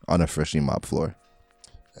on a freshly mopped floor.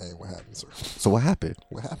 Hey, what happened, sir? So what happened?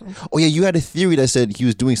 What happened? Oh yeah, you had a theory that said he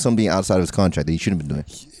was doing something outside of his contract that he shouldn't have been doing.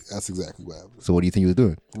 That's exactly what happened. So what do you think he was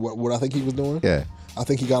doing? What I think he was doing? Yeah. I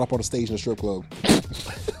think he got up on the stage in a strip club.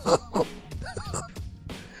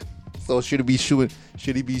 So should he be suing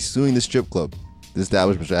the strip club, the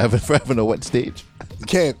establishment, for having a wet stage? It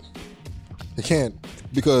can't.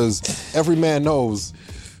 Because every man knows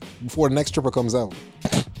before the next stripper comes out,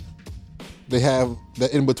 they have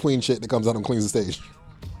that in-between shit that comes out and cleans the stage.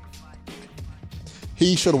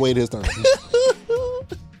 He should have waited his turn.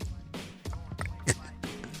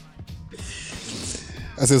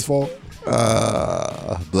 That's his fault.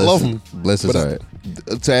 Love him. Bless his heart.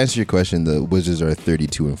 To answer your question, the Wizards are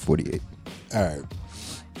 32-48. All right.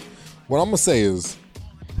 What I'm gonna say is,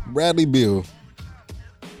 Bradley Beal,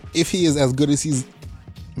 if he is as good as he's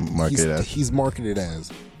marketed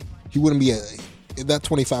as, he wouldn't be that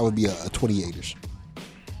 25 would be a 28ish.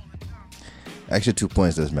 Extra 2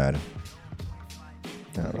 points doesn't matter.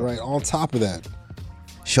 Right. On top of that,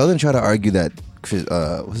 Sheldon tried to argue that Chris,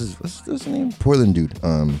 what's his name? Portland dude.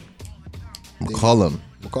 McCollum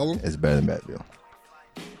is better than Bradley Beal.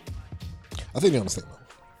 I think they understand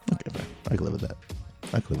that. Okay, man. I can live with that.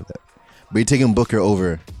 But you're taking Booker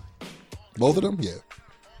over both of them? Yeah.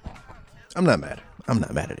 I'm not mad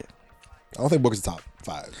at it. I don't think Booker's top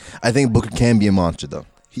 5. I think Booker can be a monster, though.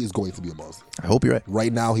 He is going to be a monster. I hope you're right.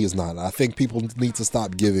 Right now, he is not. I think people need to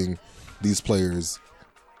stop giving these players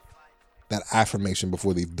that affirmation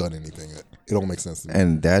before they've done anything. It don't make sense to me.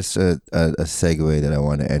 And that's a segue that I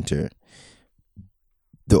want to enter.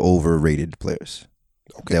 The overrated players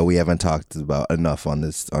that we haven't talked about enough on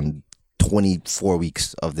 24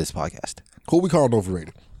 weeks of this podcast. Who we calling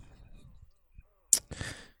overrated?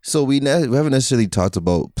 So we haven't necessarily talked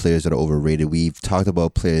about players that are overrated. We've talked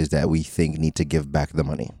about players that we think need to give back the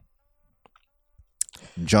money.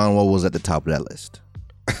 John Wall was at the top of that list.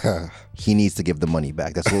 He needs to give the money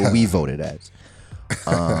back. That's what we voted as.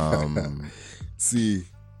 See,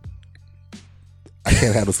 I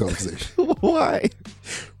can't have this conversation. Why?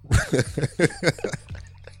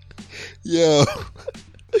 Yo.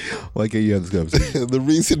 Why can't you have this conversation? The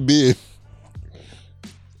reason being,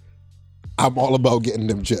 I'm all about getting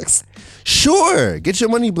them checks. Sure. Get your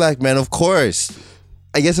money back, man. Of course.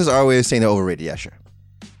 I guess that's our way of saying they're overrated. Yeah, sure.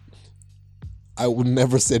 I would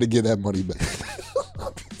never say to get that money back.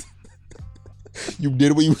 You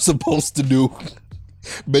did what you were supposed to do.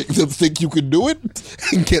 Make them think you could do it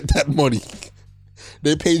and get that money.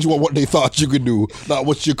 They paid you on what they thought you could do, not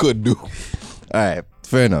what you could do. All right.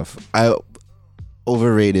 Fair enough. I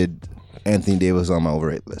overrated Anthony Davis on my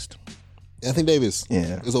overrated list. Anthony Davis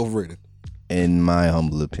is overrated. In my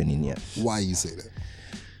humble opinion, yes. Why you say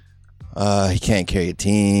that? He can't carry a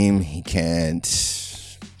team.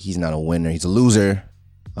 He's not a winner. He's a loser.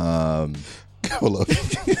 Hold up.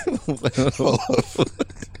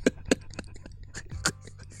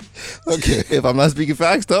 Okay. If I'm not speaking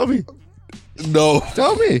facts, tell me. No.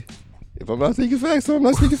 Tell me. If I'm not speaking facts, I'm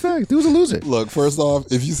not speaking facts. Dude's a loser. Look, first off,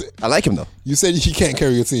 if you say, I like him though. You said he can't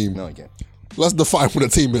carry a team. No, he can't. Let's define what a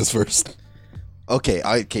team is first. Okay.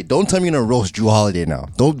 Don't tell me you're gonna roast Drew Holiday now.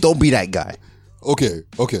 Don't be that guy. Okay.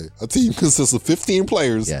 A team consists of 15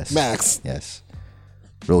 players, max. Yes.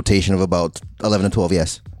 Rotation of about 11 to 12.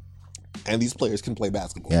 Yes. And these players can play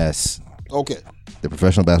basketball. Yes. Okay. They're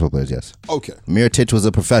professional basketball players. Yes. Okay. Mirotic was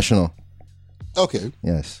a professional. Okay.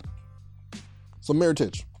 Yes. So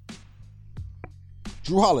Mirotic,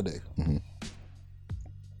 Drew Holiday. Mm-hmm.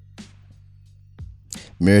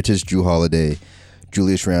 Mirotic, Drew Holiday,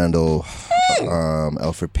 Julius Randle,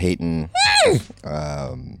 Elfrid Payton.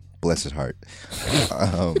 Bless his heart.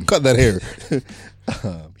 Cut that hair.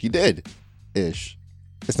 He did. Ish.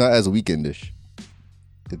 It's not as weekendish.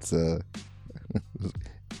 It's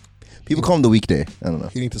people call him the weekday. I don't know.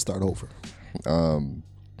 He needs to start over.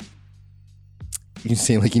 You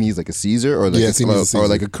saying like he needs like a Caesar or like or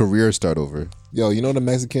like a career start over? Yo, you know the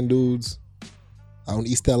Mexican dudes out in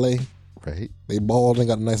East LA? Right. They bald and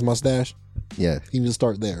got a nice mustache. Yeah. He needs to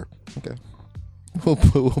start there. Okay. We'll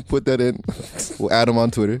put that in. We'll add him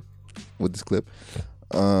on Twitter with this clip.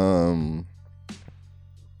 Oh my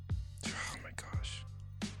gosh.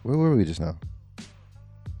 Where were we just now?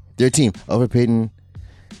 Their team. Elfrid Payton.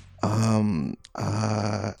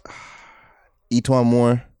 Etuan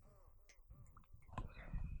Moore.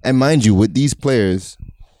 And mind you, with these players,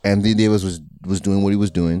 Anthony Davis was doing what he was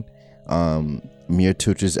doing.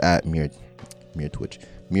 Mirotic was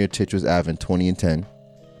averaging 20 and 10.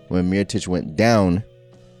 When Mirotic went down,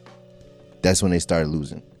 that's when they started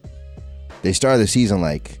losing. They started the season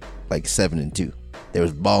like 7-2. They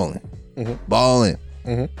was balling.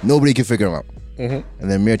 Nobody could figure him out. And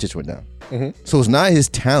then Mirotic went down. So it's not his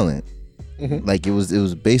talent. Like it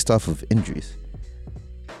was based off of injuries.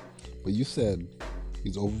 But you said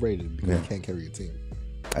he's overrated because he can't carry a team.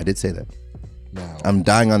 I did say that. Now I'm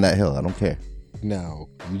dying on that hill. I don't care. Now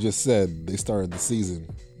you just said they started the season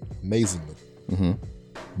amazingly,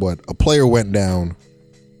 but a player went down.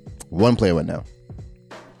 One player went down.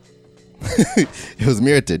 It was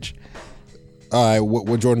Mirotic. All right,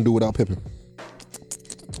 what Jordan do without Pippen?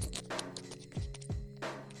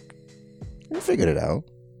 You figured it out.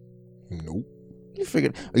 Nope. You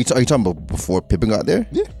figured. Are you talking about before Pippen got there?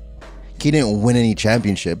 Yeah. He didn't win any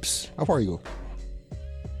championships. How far you go?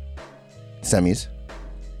 Semis.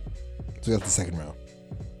 So you got the second round.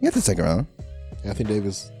 You got the second round. Anthony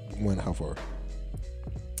Davis went how far?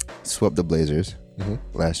 Swept the Blazers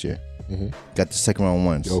last year. Got the second round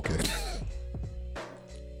once. Okay.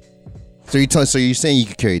 So you're saying you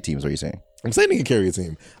could carry teams? What are you saying? I'm saying he can carry a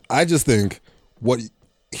team. I just think what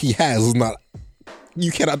he has is not.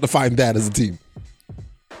 You cannot define that as a team.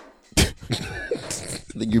 I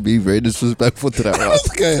think you're being very disrespectful to that. I don't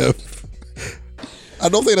think I am. I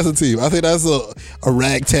don't think that's a team. I think that's a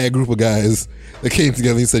ragtag group of guys that came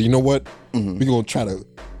together and said, you know what, we're gonna try to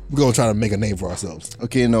make a name for ourselves.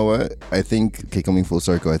 Okay, you know what? I think coming full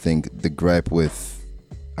circle, I think the gripe I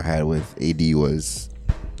had with AD was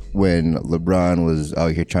when LeBron was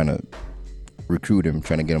out here trying to recruit him,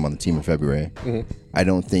 trying to get him on the team in February. I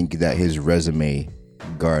don't think that his resume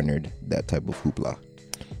garnered that type of hoopla.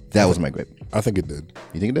 That was my gripe. I think it did.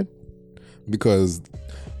 You think it did? Because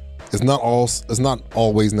it's not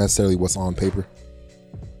always necessarily what's on paper.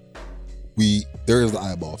 There is the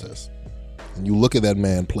eyeball test. And you look at that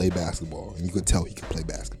man play basketball and you could tell he can play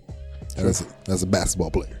basketball. That's a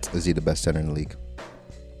basketball player. Is he the best center in the league?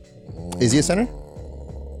 Is he a center?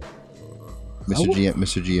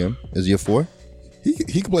 Mr. GM? Is he a 4?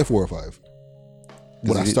 He can play 4 or 5.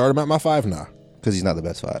 Would I start him at my 5? Nah. Because he's not the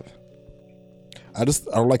best 5. I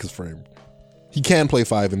don't like his frame. He can play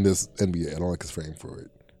 5 in this NBA. I don't like his frame for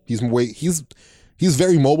it. He's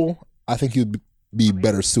very mobile. I think he'd be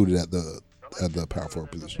better suited at the power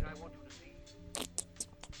forward position.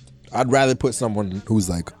 I'd rather put someone who's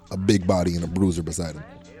like a big body and a bruiser beside him.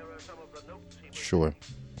 Sure.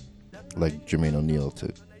 Like Jermaine O'Neal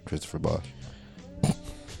to Christopher Bosh.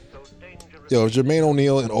 Yo, if Jermaine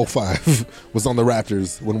O'Neal in 05 was on the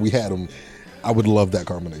Raptors when we had him, I would love that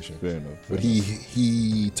combination. Fair enough. But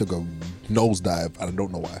he took a nosedive. I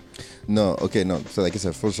don't know why. No. So like I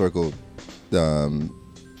said, full circle,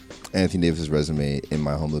 Anthony Davis's resume, in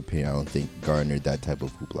my humble opinion, I don't think garnered that type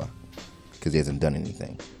of hoopla because he hasn't done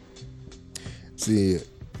anything. See,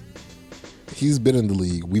 he's been in the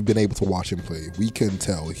league. We've been able to watch him play. We can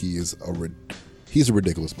tell he's a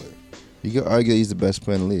ridiculous player. You could argue he's the best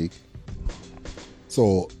player in the league.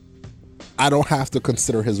 So I don't have to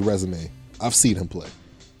consider his resume. I've seen him play.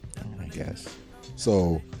 I guess.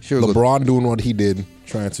 So sure, LeBron doing what he did,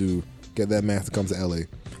 trying to get that man to come to LA.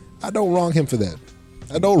 I don't wrong him for that.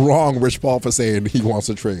 I don't wrong Rich Paul for saying he wants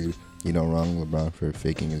to trade. You don't wrong LeBron for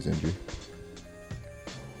faking his injury.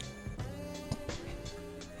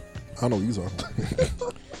 I don't know what you're talking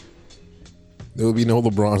about. There will be no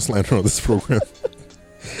LeBron slander on this program.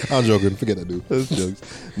 I'm joking. Forget that dude. Those jokes.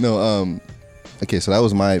 No, okay, so that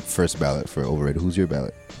was my first ballot for overrated. Who's your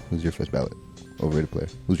ballot? Who's your first ballot? Overrated player.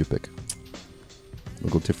 Who's your pick?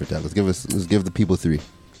 We'll go tit for tat. Let's give the people 3.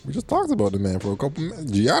 We just talked about the man for a couple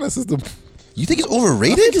minutes. Giannis is the... You think he's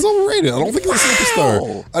overrated? I think he's overrated. I don't think he's a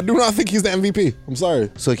superstar. I do not think he's the MVP. I'm sorry.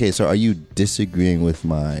 So are you disagreeing with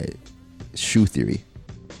my shoe theory?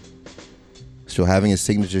 So having a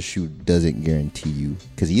signature shoe doesn't guarantee you,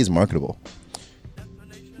 because he is marketable.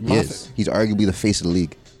 He is. He's arguably the face of the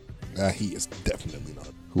league. He is definitely not.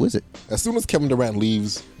 Who is it? As soon as Kevin Durant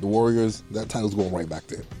leaves the Warriors, that title's going right back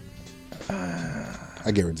to him.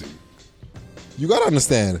 I guarantee you. You got to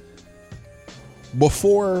understand,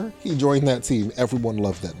 before he joined that team, everyone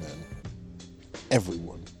loved that man.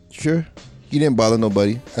 Everyone. Sure. He didn't bother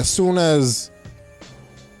nobody. As soon as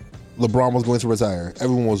LeBron was going to retire,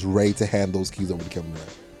 everyone was ready to hand those keys over to Kevin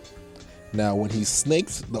Durant. Now, when he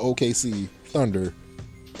snaked the OKC Thunder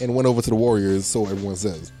and went over to the Warriors, so everyone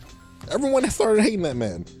says, everyone started hating that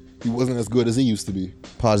man. He wasn't as good as he used to be.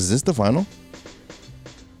 Pause. Is this the final?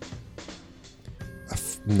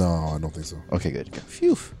 No, I don't think so. Okay, good.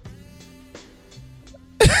 Phew.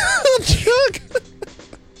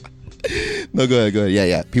 No, go ahead.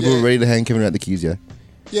 Yeah. People were ready to hand Kevin Durant the keys, yeah.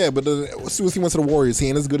 Yeah, but as soon as he went to the Warriors, he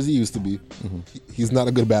ain't as good as he used to be. Mm-hmm. He's not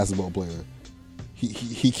a good basketball player.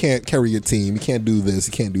 He can't carry a team. He can't do this.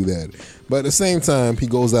 He can't do that. But at the same time, he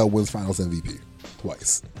goes out and wins Finals MVP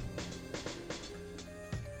twice.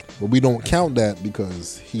 But we don't count that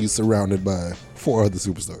because he's surrounded by 4 other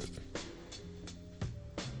superstars.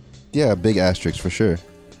 Yeah, big asterisk for sure.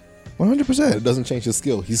 100%. It doesn't change his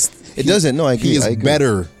skill. It doesn't. No, I agree. He is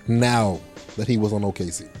better now that he was on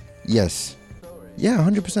OKC. Yes. Yeah,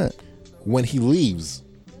 100%. When he leaves,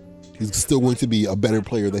 he's still going to be a better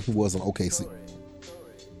player than he was on OKC.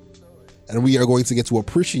 And we are going to get to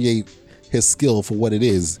appreciate his skill for what it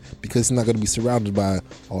is because he's not going to be surrounded by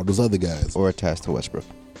all those other guys. Or attached to Westbrook.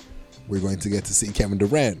 We're going to get to see Kevin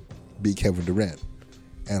Durant be Kevin Durant.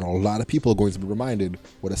 And a lot of people are going to be reminded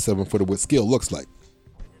what a 7-footer with skill looks like.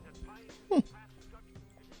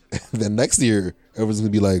 Then next year, everyone's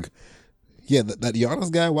going to be like, yeah, that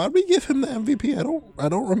Giannis guy, why did we give him the MVP? I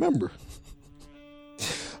don't remember.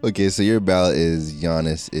 Okay, so your ballot is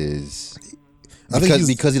Giannis is because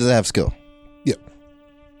he doesn't have skill. Yeah.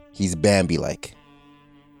 He's Bambi-like.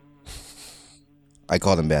 I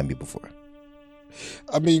called him Bambi before.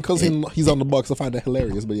 I mean, because he's on the Bucks, I find that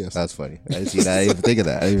hilarious, but yes. That's funny. I didn't even think of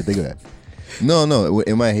that. No.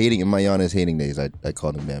 In my Giannis hating days, I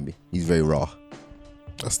called him Bambi. He's very raw.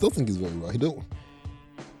 I still think he's very raw. He don't.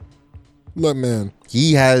 Look, man.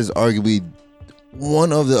 He has arguably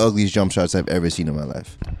one of the ugliest jump shots I've ever seen in my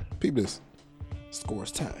life. Peep this.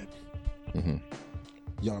 Scores time. Mm-hmm.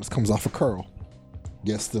 Giannis comes off a curl.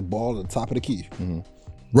 Gets the ball at the top of the key. Mm-hmm.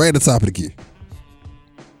 Right at the top of the key.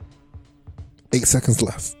 8 seconds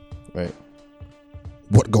left. Right.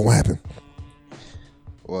 What gonna happen?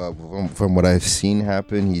 Well, from what I've seen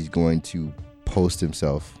happen, he's going to post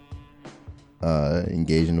himself,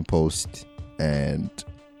 engage in the post, and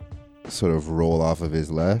sort of roll off of his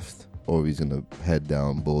left, or he's gonna head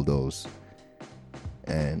down, bulldoze,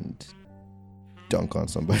 and dunk on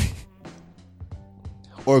somebody.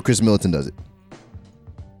 Or Chris Middleton does it.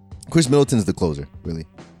 Chris Middleton's the closer, really.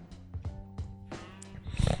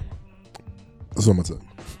 That's what I'm gonna tell you.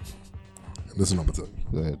 This is what I'm gonna tell you.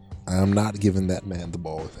 Go ahead. I am not giving that man the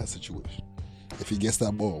ball in that situation. If he gets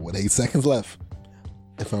that ball with 8 seconds left,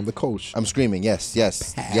 if I'm the coach, I'm screaming, yes.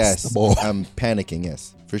 the ball. I'm panicking,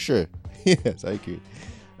 yes, for sure. Yes, I agree.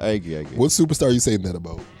 What superstar are you saying that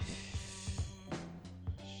about?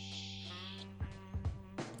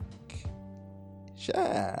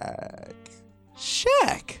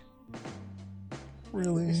 Shaq.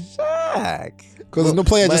 Really? Shaq. Because in the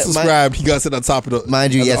play I just described, he got to the top of the.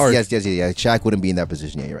 Mind you, yes. Shaq wouldn't be in that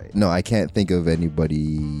position. Yeah, you're right. No, I can't think of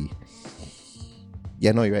anybody.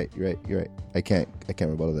 Yeah, no, you're right. I can't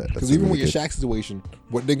rebuttal that. Because even with your Shaq situation,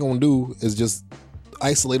 what they're gonna do is just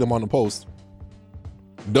isolate him on the post,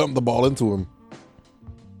 dump the ball into him.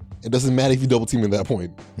 It doesn't matter if you double team at that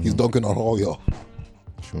point. Mm-hmm. He's dunking on all y'all.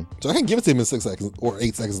 Sure. So I can give it to him in 6 seconds or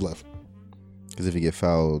 8 seconds left. Because if you get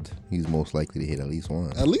fouled, he's most likely to hit at least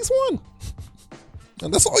one. At least one.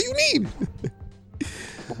 And that's all you need.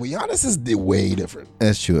 But with Giannis is way different.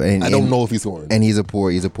 That's true. And I don't know if he's scoring. And he's a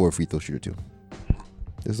poor free throw shooter too.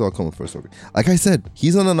 This is all coming first over. Like I said,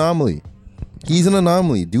 he's an anomaly.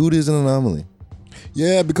 Dude is an anomaly.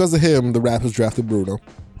 Yeah, because of him, the Raptors drafted Bruno.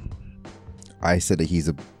 I said that he's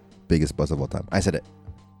the biggest bust of all time. I said it.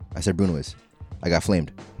 I said Bruno is. I got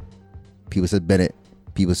flamed. People said Bennett.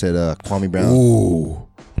 People said Kwame Brown.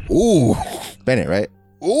 Ooh. Bennett, right?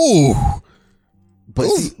 Ooh. But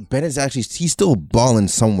see, Bennett's actually, he's still balling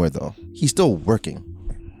somewhere though. He's still working.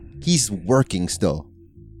 He's working still.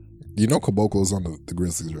 You know Kaboko's on the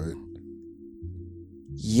Grizzlies, right?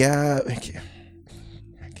 Yeah. Okay.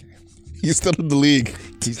 He's still in the league.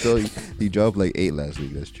 He dropped like 8 last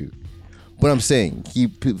week. That's true. But I'm saying,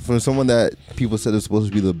 for someone that people said is supposed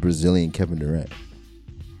to be the Brazilian Kevin Durant.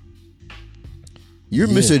 You're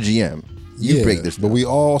Mr. GM. You break this. But we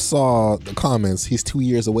all saw the comments. He's 2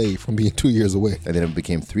 years away from being 2 years away. And then it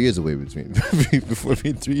became 3 years away before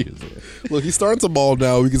being 3 years away. Look, he's starting to ball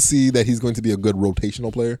now. We can see that he's going to be a good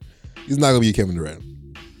rotational player. He's not going to be a Kevin Durant.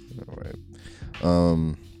 All right.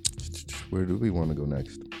 Where do we want to go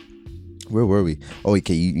next? Where were we? Oh,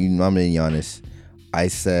 okay. You nominated Giannis. I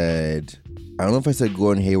don't know if I said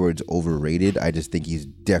Gordon Hayward's overrated. I just think he's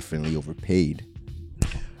definitely overpaid.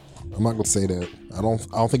 I'm not going to say that. I don't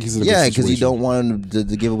think he's in a good situation. Yeah, because you don't want him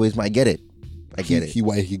to give away his money. I get it. He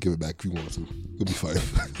could give it back if he wants to. He'll be fine.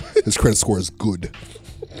 His credit score is good.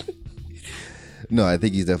 No, I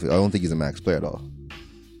think he's definitely. I don't think he's a max player at all.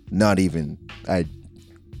 Not even.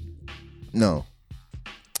 No.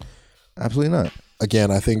 Absolutely not. Again,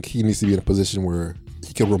 I think he needs to be in a position where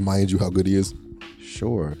he can remind you how good he is.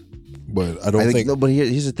 Sure. But I don't think. No, but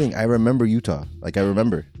here's the thing. I remember Utah. Like, I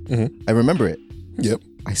remember. Mm-hmm. I remember it. Yep.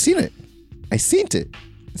 I seen it.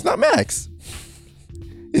 It's not max.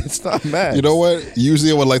 It's not max. You know what?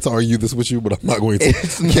 Usually I would like to argue this with you, but I'm not going to.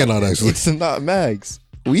 Cannot actually. It's not max.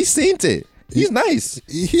 We seen it. He's nice.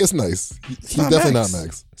 He is nice. He's definitely not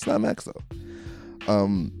max. It's not max though.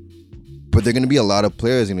 But there are going to be a lot of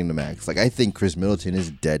players getting the max. Like, I think Chris Middleton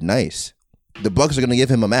is dead nice. The Bucks are going to give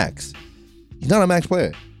him a max. He's not a max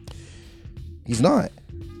player. He's not.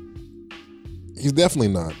 He's definitely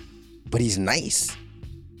not. But he's nice.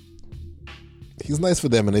 He's nice for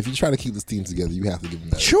them, and if you try to keep this team together, you have to give him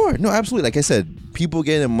that. Sure. No, absolutely. Like I said, people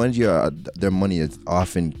getting their money is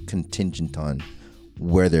often contingent on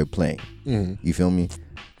where they're playing. Mm-hmm. You feel me?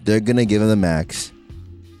 They're going to give him the max.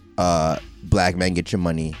 Black man, get your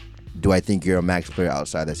money. Do I think you're a max player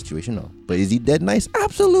outside that situation? No. But is he dead nice?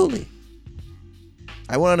 Absolutely.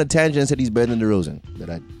 I went on a tangent and said he's better than DeRozan. But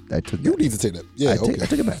I took You need to take that. Yeah, okay. I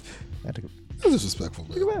took it back. That's disrespectful,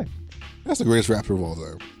 man. Take it back. That's the greatest rapper of all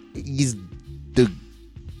time. He's the...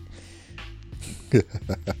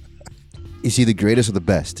 Is he the greatest or the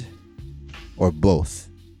best? Or both?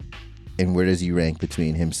 And where does he rank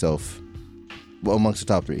between himself? Well, amongst the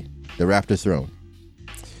top three. The Raptor throne.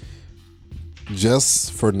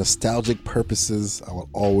 Just for nostalgic purposes, I will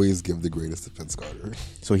always give the greatest to Vince Carter.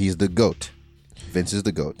 So he's the GOAT. Vince is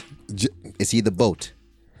the GOAT. Is he the BOAT?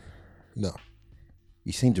 No.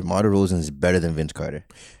 You saying DeMar DeRozan is better than Vince Carter?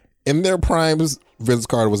 In their primes, Vince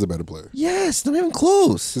Carter was a better player. Yes, not even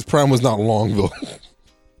close. His prime was not long, though.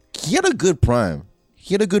 He had a good prime.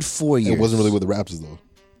 He had a good 4 years. It wasn't really with the Raptors, though.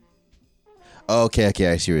 Okay, I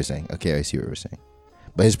see what you're saying.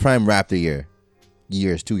 But his prime Raptor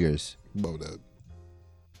 2 years. About that.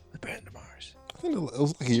 The Brandon DeMars. I think it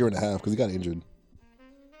was like a year and a half because he got injured.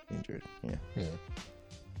 Yeah.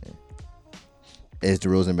 Is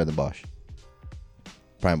DeRozan better than Bosh?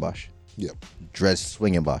 Prime Bosh. Yep. Dress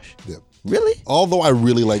swinging Bosh. Yep. Really? Although I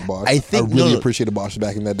really like Bosh. I really appreciated Bosh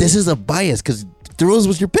back in that day. This is a bias because DeRozan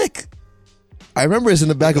was your pick. I remember it's in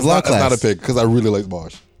the back of law class. It's not a pick because I really liked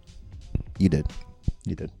Bosh. You did.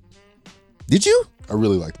 Did you? I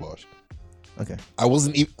really liked Bosh. Okay. I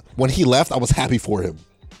wasn't even, when he left, I was happy for him.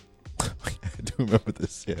 I do remember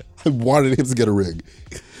this, yeah. I wanted him to get a ring.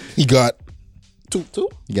 He got two?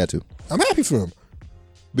 He got 2. I'm happy for him.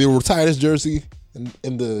 They retired his jersey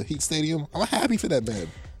in the Heat Stadium. I'm happy for that man.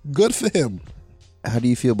 Good for him. How do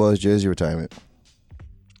you feel about his jersey retirement?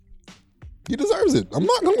 He deserves it. I'm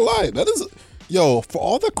not going to lie. That is, for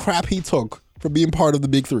all the crap he took for being part of the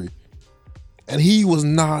Big Three, and he was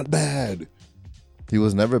not bad. He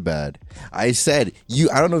was never bad. I said,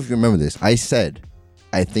 I don't know if you remember this. I said,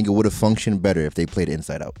 I think it would have functioned better if they played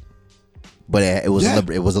inside out. But it was a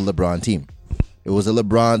LeBron team. It was a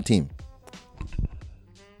LeBron team.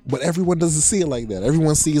 But everyone doesn't see it like that.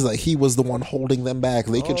 Everyone sees like he was the one holding them back.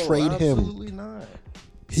 They could trade him. Absolutely not.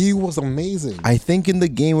 He was amazing. I think in the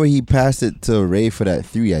game where he passed it to Ray for that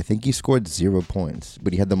 3, I think he scored 0 points.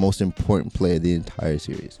 But he had the most important play of the entire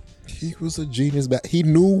series. He was a genius back. He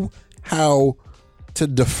knew how to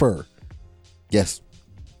defer. Yes.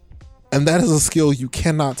 And that is a skill you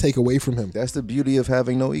cannot take away from him. That's the beauty of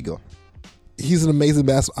having no ego. He's an amazing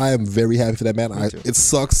basketball. I am very happy for that man. It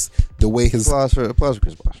sucks the way his... Applause for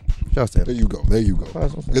Chris Bosh. Shouts to him. There you go.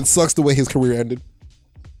 It sucks the way his career ended.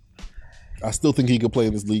 I still think he could play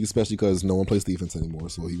in this league, especially because no one plays defense anymore,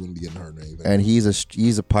 so he wouldn't be getting hurt or anything. And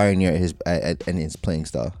he's a pioneer in his playing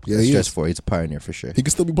style. Yeah, he is. He's a pioneer for sure. He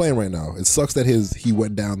could still be playing right now. It sucks that he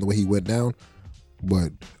went down the way he went down,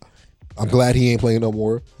 but I'm glad he ain't playing no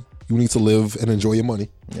more. You need to live and enjoy your money.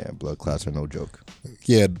 Yeah, blood clots are no joke.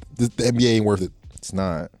 Yeah, the NBA ain't worth it. It's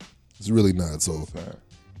not. It's really not. So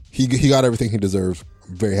he got everything he deserved.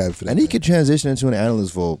 very happy for that. And he man. could transition into an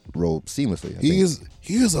analyst role seamlessly.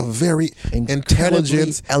 He is a very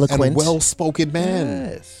intelligent, eloquent, and well-spoken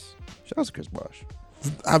man. Yes. Shout out to Chris Bosh.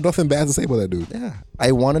 I have nothing bad to say about that dude. Yeah.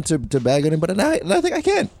 I wanted to bag on him, but I think I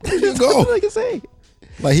can't. There you go. I can say.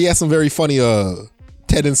 Like, he has some very funny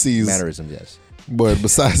tendencies. Mannerisms, yes. But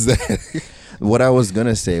besides that, what I was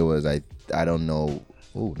gonna say was I don't know.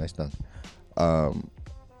 Oh, nice done.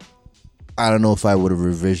 I don't know if I would have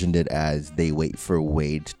revisioned it as they wait for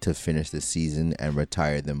Wade to finish the season and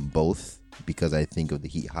retire them both, because I think of the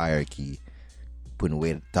Heat hierarchy, putting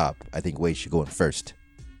Wade at the top. I think Wade should go in first.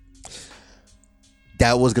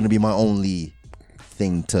 That was gonna be my only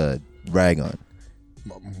thing to rag on.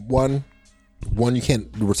 one, you can't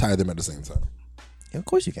retire them at the same time. Yeah, of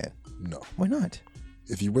course you can. No. Why not?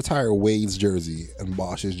 If you retire Wade's jersey and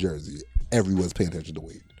Bosh's jersey, everyone's paying attention to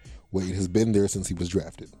Wade. Wade has been there since he was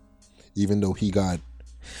drafted. Even though he got...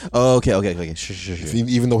 Oh, okay. Sure.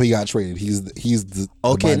 Even though he got traded, he's the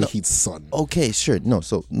Miami Heat's son. Okay, sure. No,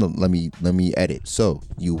 let me edit. So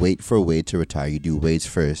you wait for Wade to retire. You do Wade's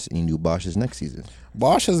first, and you do Bosh's next season.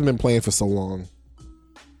 Bosh hasn't been playing for so long.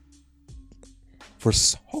 For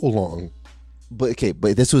so long. But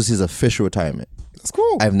this was his official retirement. That's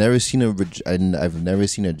cool. I've never seen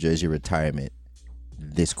a jersey retirement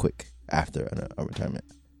this quick after a retirement.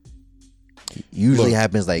 It usually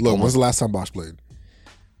happens like. Look, when's the last time Bosh played?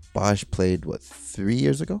 Bosh played 3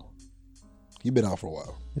 years ago? He's been out for a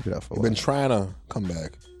while. He's been trying to come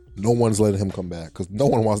back. No one's letting him come back because no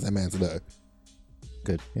one wants that man to die.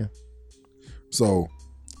 Good, yeah. So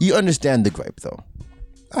you understand the gripe, though.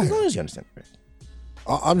 As long as you understand the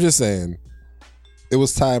gripe. I'm just saying, it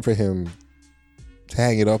was time for him to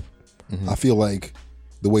hang it up. Mm-hmm. I feel like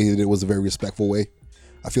the way he did it was a very respectful way.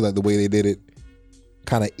 I feel like the way they did it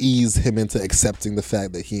kind of eased him into accepting the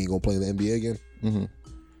fact that he ain't gonna play in the NBA again. Mm-hmm.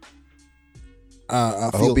 I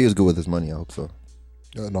hope he was good with his money. I hope so.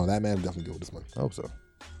 No, that man definitely good with his money. I hope so.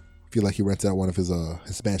 I feel like he rented out one of his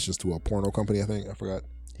mansions to a porno company. I think I forgot.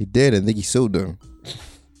 He did. I think he sued them.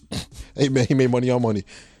 Hey man, he made money on money.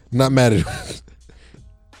 Not mad at him.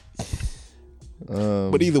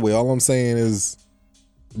 But either way, all I'm saying is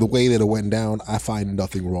the way that it went down, I find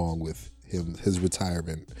nothing wrong with his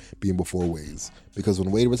retirement being before Wade's. Because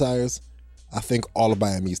when Wade retires, I think all of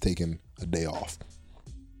Miami's taking a day off.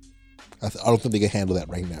 I don't think they can handle that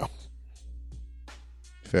right now.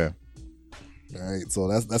 Fair. All right, so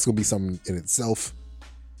that's gonna be something in itself.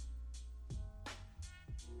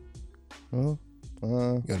 Well,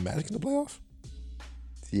 you got Magic in the playoff?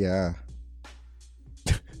 Yeah.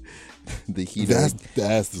 The Heat.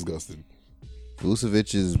 That's disgusting.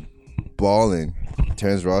 Vucevic is balling.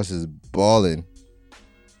 Terrence Ross is balling.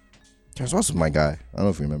 Terrence Ross was my guy. I don't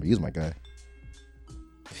know if you remember. He was my guy.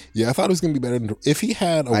 Yeah, I thought he was gonna be better than. If he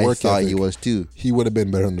had a work ethic, I thought he was too. He would have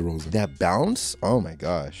been better than DeRozan. That bounce? Oh my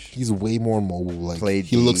gosh. He's way more mobile. Like Played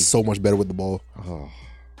he looks so much better with the ball.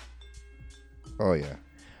 Oh yeah.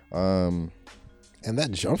 And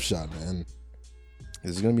that jump shot, man.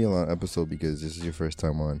 This is gonna be a long episode because this is your first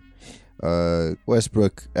time on.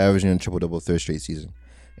 Westbrook averaging a triple-double third straight season.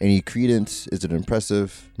 Any credence? Is it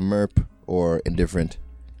impressive, merp, or indifferent?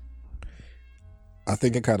 I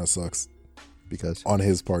think it kind of sucks. Because? On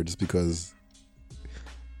his part, just because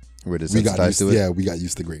we're desensitized to it? Yeah, we got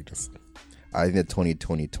used to greatness. I think that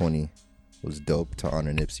 2020 was dope to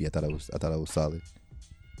honor Nipsey. I thought it was solid.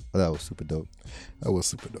 I thought it was super dope. That was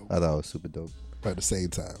super dope. I thought it was super dope. But at the same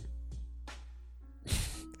time,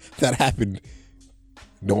 that happened.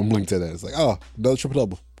 No one blinked at that. It's like, oh, another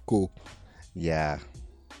triple-double. Cool. Yeah.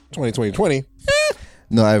 2020.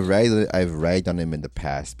 No, I've ragged on him in the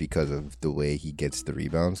past because of the way he gets the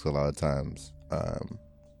rebounds. A lot of times,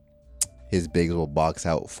 his bigs will box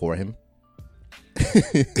out for him.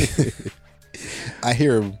 I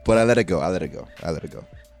hear him. But I let it go.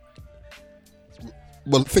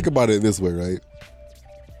 Well, think about it this way, right?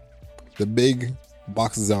 The big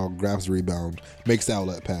boxes out, grabs the rebound, makes the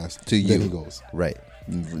outlet pass, to you. Then he goes. Right.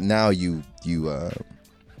 Now you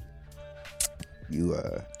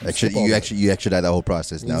extradite that whole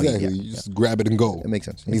process. Now exactly. You just grab it and go. It makes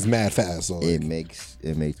sense. He's mad fast. So it makes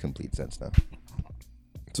complete sense now.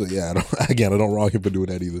 So yeah, I don't wrong him for doing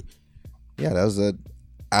that either. Yeah, that was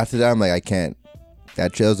after that I'm like, I can't.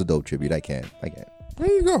 That was a dope tribute. I can't. There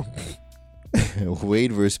you go.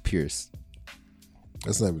 Wade versus Pierce.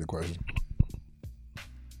 That's not even a question.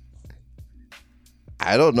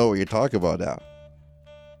 I don't know what you're talking about now.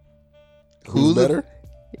 Who's better?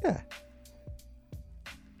 Yeah.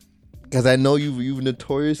 Because I know you've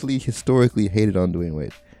notoriously, historically hated on Dwayne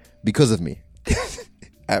Wade. Because of me.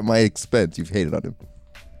 At my expense, you've hated on him.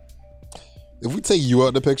 If we take you out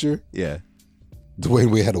of the picture, yeah,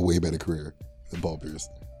 Dwayne Wade had a way better career than Paul Pierce.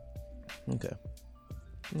 Okay.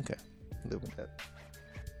 Live with that.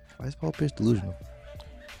 Why is Paul Pierce delusional?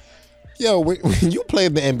 Yo, when you play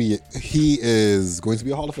in the NBA, he is going to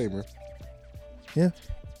be a Hall of Famer. Yeah.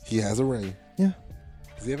 He has a ring. Yeah.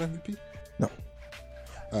 Does he have MVP? No.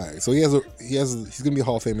 All right, so he's gonna be a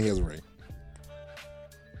Hall of Famer. He has a ring.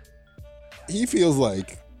 He feels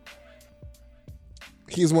like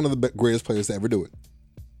he's one of the greatest players to ever do it.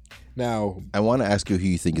 Now, I want to ask you who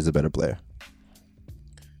you think is a better player.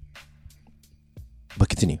 But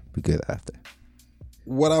continue. We good after.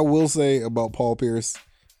 what I will say about Paul Pierce,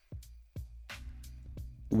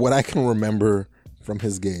 what I can remember from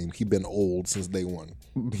his game, he'd been old since day one.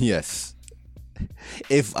 Yes.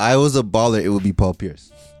 If I was a baller, it would be Paul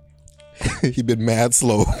Pierce. He'd been mad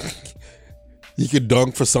slow. He could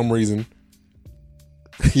dunk for some reason.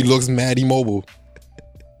 He looks mad immobile.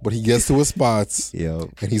 But he gets to his spots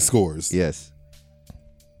and he scores. Yes.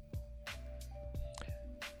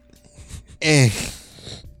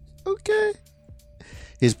 Okay.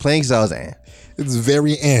 His playing style is It's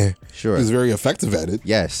very Sure. He's very effective at it.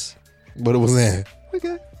 Yes. But it was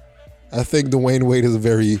Okay. I think Dwayne Wade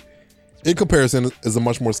is in comparison, is a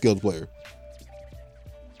much more skilled player.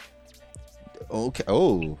 Okay.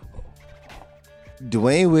 Oh.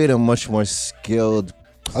 Dwayne Wade a much more skilled.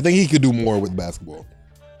 I think he could do more with basketball.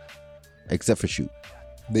 Except for shoot.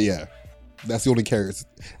 But yeah. That's the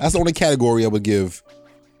only category I would give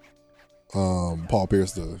Paul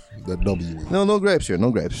Pierce the W. No gripes here.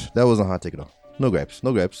 No gripes. That wasn't a hot take at all. No gripes.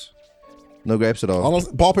 No gripes. No gripes at all.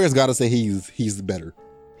 Honestly, Paul Pierce got to say he's better.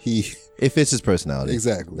 It fits his personality.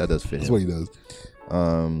 Exactly. That does fit. That's him. what he does.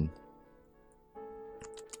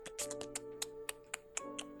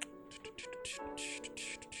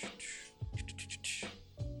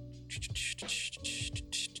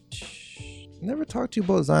 Never talked to you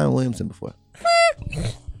about Zion Williamson before.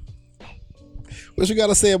 What you got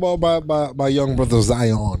to say about my young brother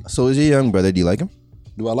Zion? So is your young brother? Do you like him?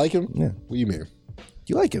 Do I like him? Yeah. What do you mean? Do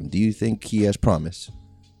you like him? Do you think he has promise?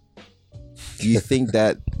 Do you think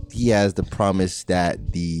that he has the promise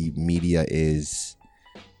that the media is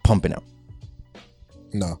pumping out?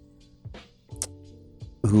 No.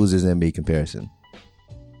 Who's his NBA comparison?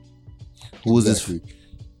 Who's exactly.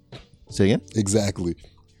 this? Say again? Exactly.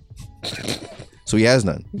 So he has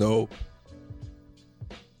none? No.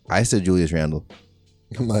 I said Julius Randle.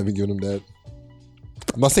 I'm not even giving him that.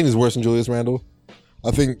 I'm not saying he's worse than Julius Randle. I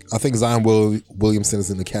think Zion Williamson is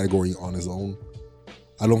in the category on his own.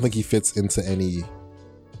 I don't think he fits into any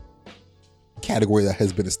category that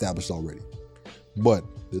has been established already. But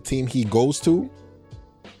the team he goes to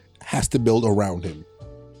has to build around him.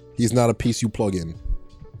 He's not a piece you plug in.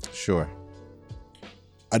 Sure.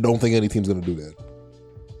 I don't think any team's going to do that.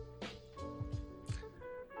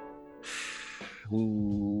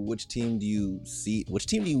 Which team do you see? Which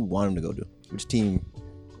team do you want him to go to? Which team?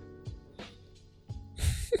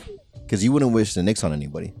 Because you wouldn't wish the Knicks on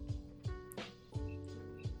anybody.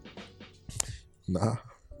 Nah.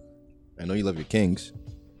 I know you love your Kings.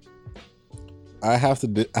 I had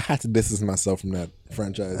to distance myself from that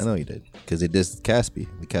franchise. I know you did. Because they dissed Caspi.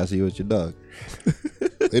 The Caspi was your dog.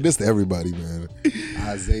 They dissed everybody, man.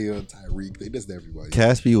 Isaiah, Tyreek, they dissed everybody.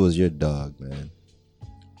 Caspi was your dog, man.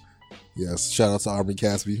 Yes, shout out to Aubrey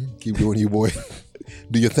Caspi. Keep doing you, boy.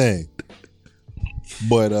 Do your thing.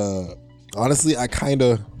 But honestly,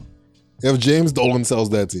 if James Dolan sells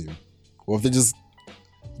that team, or if they just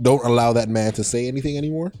don't allow that man to say anything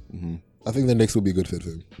anymore, I think the Knicks will be a good fit for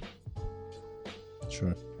him.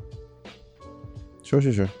 Sure.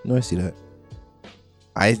 No, I see that.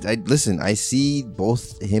 I listen, I see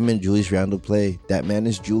both him and Julius Randle play. That man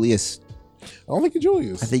is Julius. I don't think he's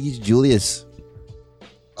Julius. I think he's Julius.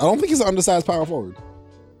 I don't think he's an undersized power forward.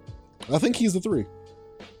 I think he's the 3.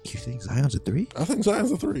 You think Zion's a 3? I think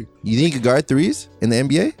Zion's a 3. You think he could guard threes in the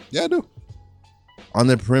NBA? Yeah, I do. On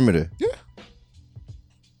the perimeter? Yeah.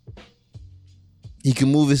 He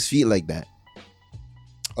can move his feet like that.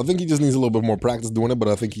 I think he just needs a little bit more practice doing it, but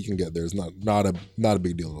I think he can get there. It's not a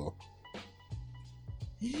big deal at all.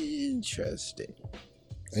 Interesting.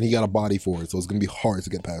 And he got a body for it, so it's gonna be hard to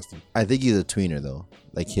get past him. I think he's a tweener though,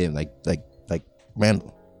 like him, like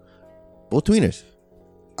Randall. Both tweeners.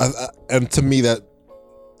 And to me,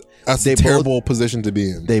 that's a terrible position to be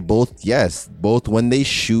in. They both when they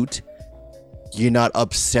shoot, you're not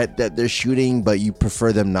upset that they're shooting, but you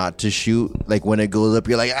prefer them not to shoot. Like when it goes up,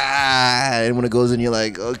 you're like, and when it goes in, you're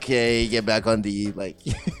like, okay, get back on D. Like,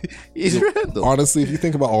 he's Randall. Honestly, if you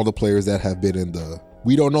think about all the players that have been in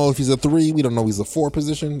we don't know if he's a 3, we don't know if he's a 4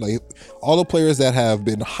 position. Like all the players that have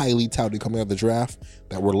been highly touted coming out of the draft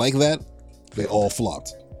that were like that, they all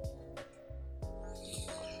flopped.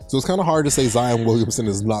 So it's kind of hard to say Zion Williamson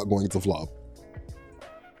is not going to flop.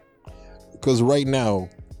 Because right now,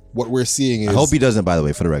 what we're seeing is... I hope he doesn't, by the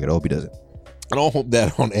way, for the record. I hope he doesn't. I don't hope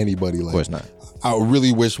that on anybody. Like, of course not. I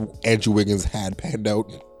really wish Andrew Wiggins had panned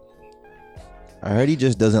out. I heard he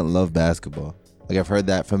just doesn't love basketball. Like, I've heard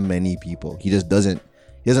that from many people. He just doesn't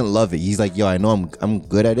love it. He's like, yo, I know I'm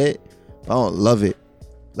good at it, but I don't love it.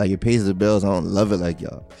 Like, it pays the bills. I don't love it like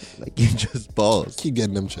y'all. Like, he just balls. Keep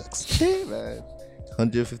getting them checks. Hey, man.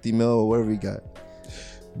 150 mil or whatever he got.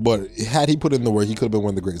 But had he put in the work, he could have been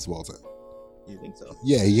one of the greatest of all time. You think so?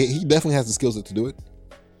 Yeah, he definitely has the skill set to do it.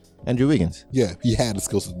 Andrew Wiggins? Yeah, he had the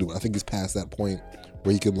skill set to do it. I think he's past that point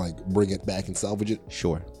where he can, like, bring it back and salvage it.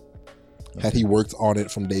 Sure. Had he worked on it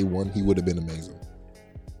from day one, he would have been amazing.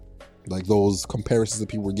 Like, those comparisons that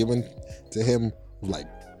people were giving to him, like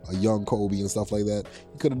a young Kobe and stuff like that,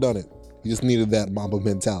 he could have done it. He just needed that Mamba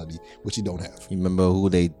mentality, which he don't have. You remember who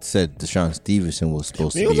they said Deshaun Stevenson was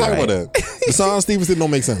supposed to be, talking right? about that. Deshaun Stevenson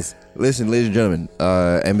don't make sense. Listen, ladies and gentlemen,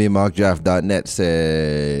 NBAMockDraft.net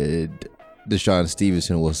said Deshaun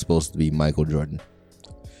Stevenson was supposed to be Michael Jordan.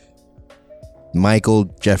 Michael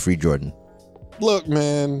Jeffrey Jordan. Look,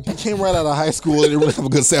 man, he came right out of high school and didn't really have a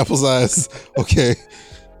good sample size. Okay.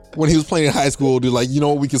 When he was playing in high school, dude, like, you know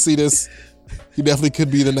what, we can see this. He definitely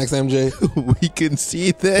could be the next MJ. We can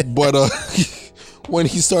see that. But when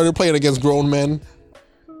he started playing against grown men,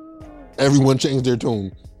 everyone changed their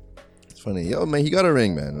tune. It's funny. Yo, man, he got a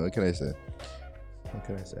ring, man. What can I say?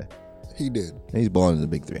 He did. And he's balling in the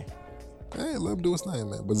big three. Hey, let him do his thing,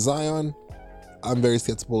 man. But Zion, I'm very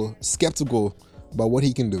skeptical about what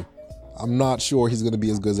he can do. I'm not sure he's going to be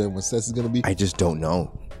as good as everyone says he's going to be. I just don't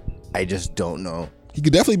know. He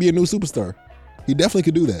could definitely be a new superstar. He definitely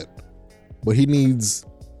could do that. But he needs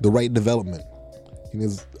the right development. He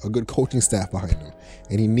needs a good coaching staff behind him.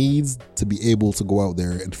 And he needs to be able to go out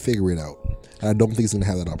there and figure it out. And I don't think he's going to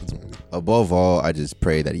have that opportunity. Above all, I just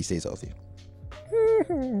pray that he stays healthy.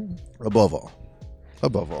 Above all.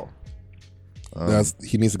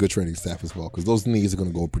 He needs a good training staff as well, because those knees are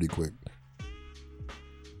going to go pretty quick.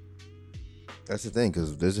 That's the thing,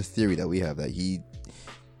 because there's a theory that we have that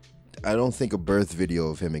I don't think a birth video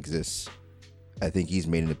of him exists. I think he's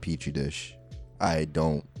made in a petri dish. I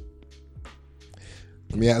don't.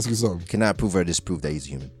 Let me ask you something. Cannot prove or disprove that he's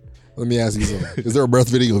human. Let me ask you something. Is there a birth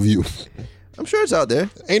video of you? I'm sure it's out there.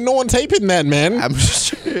 Ain't no one taping that, man. I'm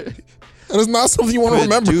sure. And it's not something you want to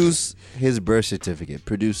remember. Produce his birth certificate.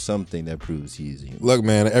 Produce something that proves he's human. Look,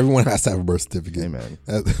 man, everyone has to have a birth certificate. Hey, man.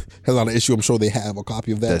 That's not an issue. I'm sure they have a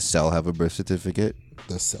copy of that. Does Cell have a birth certificate?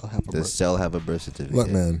 Does Cell have a birth certificate? Look,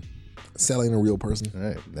 man, Cell ain't a real person. All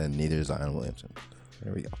right, then neither is Zion Williamson.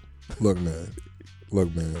 There we go. Look, man.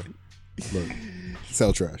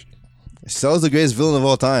 Cell trash. Cell's the greatest villain of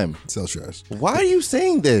all time. Cell trash. Why are you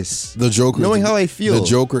saying this? The Joker. Knowing how I feel. The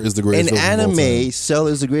Joker is the greatest villain of all time. In anime, Cell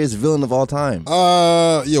is the greatest villain of all time.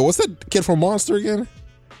 Yo, what's that kid from Monster again?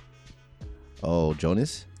 Oh,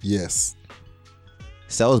 Jonas? Yes.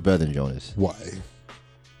 Cell is better than Jonas. Why?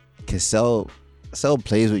 Because Cell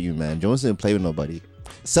plays with you, man. Jonas didn't play with nobody.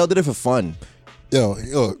 Cell did it for fun. Yo,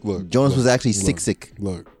 look. Jonas was actually sick.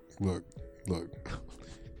 Look.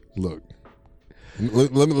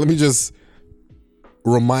 Let me just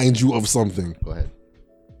remind you of something. Go ahead.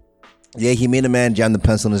 Yeah, he made a man jam the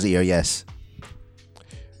pencil in his ear, yes.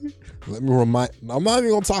 Let me remind... I'm not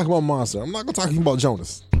even going to talk about Monster. I'm not going to talk about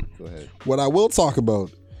Jonas. Go ahead. What I will talk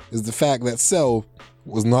about is the fact that Cell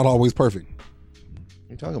was not always perfect. What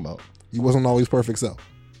are you talking about? He wasn't always perfect Cell.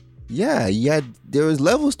 Yeah, there was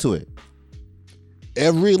levels to it.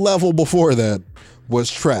 Every level before that was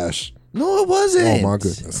trash. No, it wasn't. Oh my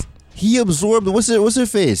goodness. He absorbed. What's her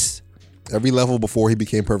face? Every level before he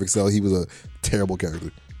became perfect Cell, he was a terrible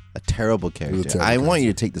character. A terrible character. terrible I character. want you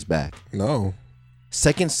to take this back. No.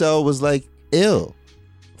 Second Cell was like ill.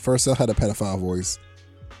 First Cell had a pedophile voice.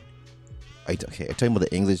 Okay, I'm talking about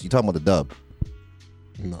the English. You talking about the dub?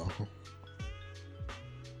 No.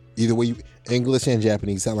 Either way, English and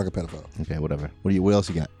Japanese sound like a pedophile. Okay, whatever. What else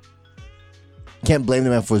you got? Can't blame the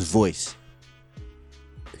man for his voice.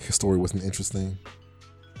 His story wasn't interesting.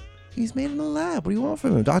 He's made in the lab. What do you want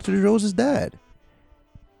from him? Dr. DeRose's dad.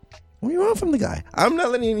 What do you want from the guy? I'm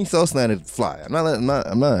not letting any Cell slander fly. I'm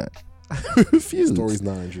not. I refuse. The story's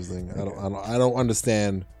not interesting. I don't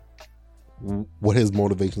understand what his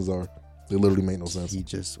motivations are. They literally make no sense. He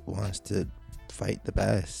just wants to fight the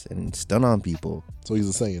best and stun on people. So he's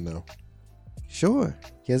a Saiyan now. Sure.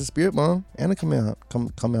 He has a spirit bomb and a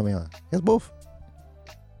Kamehameha. He has both.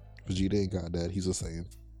 Vegeta ain't got that. He's a Saiyan.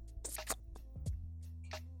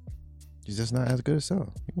 He's just not as good as Cell.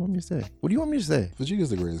 What do you want me to say?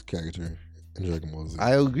 Vegeta's the greatest character in Dragon Ball Z.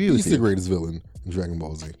 I agree with you. He's the greatest villain in Dragon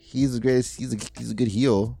Ball Z. He's the greatest. He's a good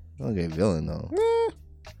heel. Not a great villain though.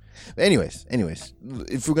 But anyways,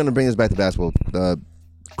 if we're gonna bring this back to basketball,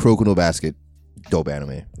 Kuroko no Basket, dope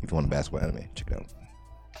anime. If you want a basketball anime, check it out.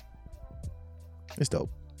 It's dope.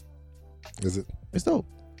 Is it? It's dope.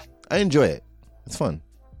 I enjoy it. It's fun.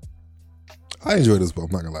 I enjoyed this, but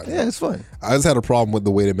I'm not gonna lie to you. Yeah, it's fun. I just had a problem with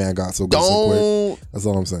the way the man got so good so quick. That's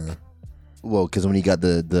all I'm saying. Well, because when he got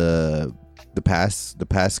the pass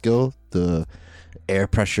skill, the air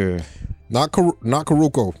pressure. Not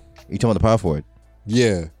Kuroko. You talking about the power forward?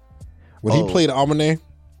 Yeah. When he played Amane.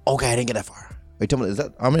 Okay, I didn't get that far. Are you talking about, is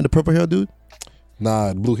that Amane the purple hair dude?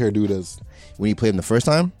 Nah, the blue hair dude is. When he played him the first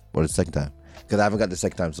time or the second time? Because I haven't got the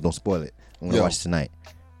second time, so don't spoil it. I'm gonna watch it tonight.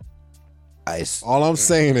 All I'm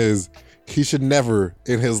saying is he should never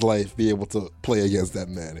in his life be able to play against that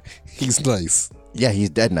man. He's nice. Yeah, he's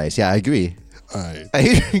dead nice. Yeah, I agree. All right.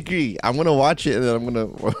 I agree. I'm gonna watch it and then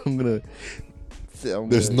I'm gonna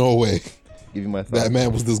There's no way. Give you my thoughts. That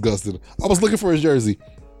man was disgusting. I was looking for his jersey.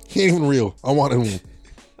 He ain't even real. I wanted him.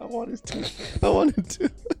 I wanted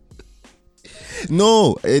to.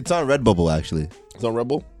 No, it's on Redbubble actually. It's on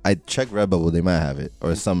Rebel? I checked Redbubble. They might have it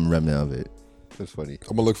or some remnant of it. That's funny.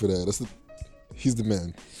 I'm gonna look for that. He's the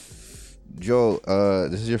man. Joe,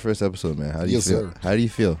 this is your first episode, man. How do you feel? Sir. How do you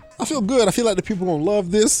feel? I feel good. I feel like the people gonna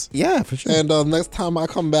love this. Yeah, for sure. And next time I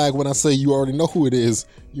come back, when I say you already know who it is,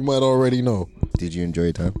 you might already know. Did you enjoy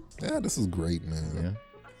your time? Yeah, this is great, man. Yeah.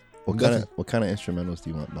 What kind of instrumentals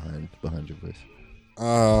do you want behind your voice?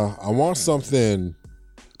 I want something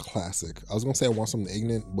classic. I was gonna say I want something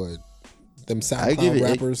ignorant, but them SoundCloud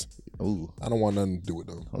rappers. Ooh. I don't want nothing to do with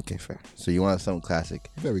them. Okay, fair. So you want something classic?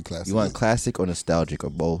 Very classic. You want classic or nostalgic or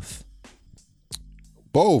both?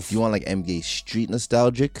 Both. You want like MG Street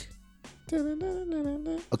nostalgic?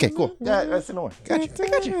 Okay, cool. Yeah, that's in order. Got you. I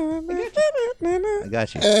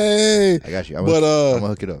got you. Hey. I got you. I'm gonna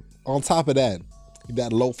hook it up. On top of that,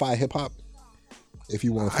 that lo-fi hip hop. If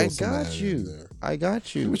you want to, I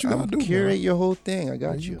got you. What you gotta do, curate man. your whole thing. I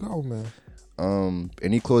got you. Go, man.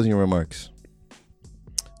 Any closing remarks?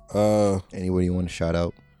 Anybody you want to shout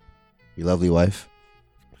out? Your lovely wife.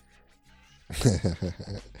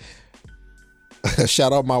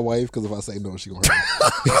 Shout out my wife, because if I say no, she gonna hurt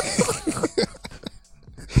me.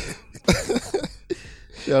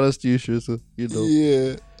 Shout out to you, Shrissa. You know.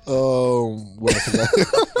 Yeah. What else I got?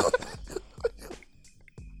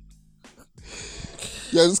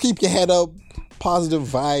 Yeah, just keep your head up. Positive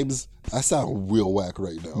vibes. I sound real whack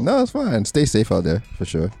right now. No, it's fine. Stay safe out there for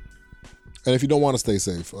sure. And if you don't want to stay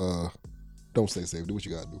safe, don't stay safe. Do what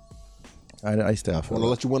you gotta do. I stay off. I want to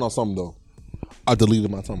let you win on something though. I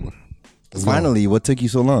deleted my Tumblr. Finally, what took you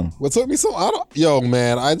so long? What took me so? Yo,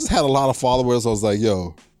 man, I just had a lot of followers. I was like,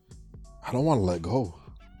 yo, I don't want to let go.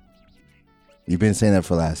 You've been saying that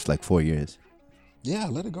for the last like 4 years. Yeah,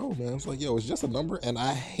 let it go, man. It's like, yo, it's just a number, and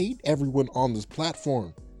I hate everyone on this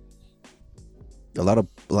platform. A lot of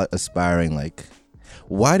like aspiring, like,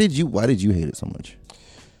 why did you hate it so much?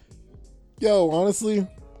 Yo, honestly,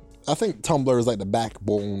 I think Tumblr is like the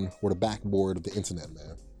backbone or the backboard of the internet,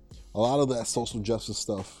 man. A lot of that social justice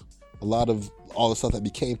stuff, a lot of all the stuff that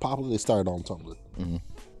became popular, they started on Tumblr. Mm-hmm.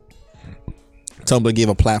 Tumblr gave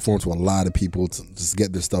a platform to a lot of people to just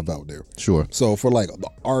get their stuff out there. Sure. So for like the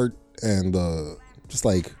art and just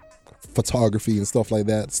like photography and stuff like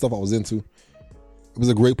that, stuff I was into, it was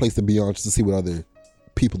a great place to be on just to see what other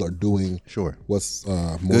people are doing. Sure. What's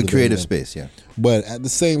good creative space, yeah. But at the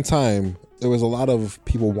same time, there was a lot of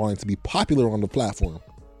people wanting to be popular on the platform.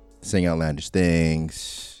 Saying outlandish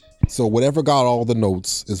things. So whatever got all the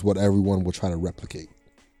notes is what everyone will try to replicate.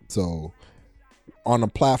 So on a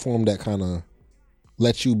platform that kind of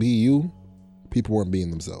lets you be you, people weren't being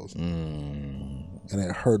themselves. And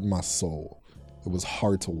it hurt my soul. It was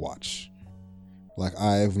hard to watch. Like,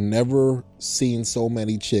 I've never seen so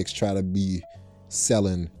many chicks try to be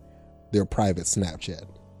selling their private Snapchat.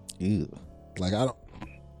 Ew. Like,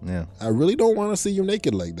 Yeah. I really don't want to see you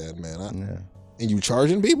naked like that, man. And you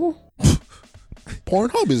charging people?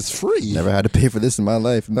 Pornhub is free. Never had to pay for this in my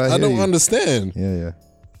life. I don't understand. Yeah.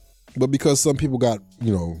 But because some people got,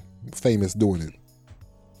 famous doing it,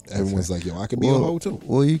 everyone's like, yo, I could be a hoe too.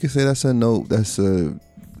 Well, you could say that's a note. That's a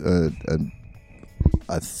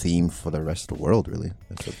theme for the rest of the world, really.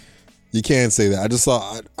 You can't say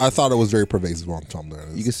that. I thought it was very pervasive on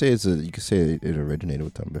Tumblr. You could say it originated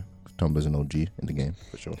with Tumblr. Tumblr's an OG in the game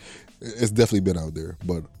for sure. It's definitely been out there,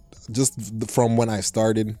 but just from when I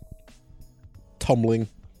started tumbling.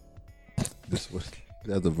 That's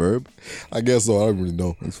a verb? I guess so. I don't really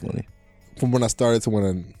know. It's funny. From when I started to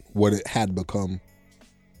what it had become,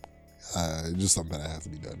 just something that has to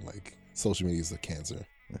be done. Like, Social media is a cancer.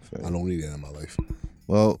 I don't need it in my life.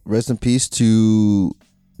 Well, rest in peace to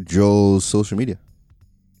Joel's social media.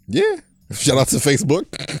 Yeah. Shout out to Facebook.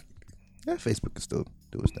 Yeah, Facebook can still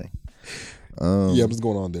do its thing. Yeah, I'm just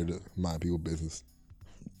going on there to mind people's business.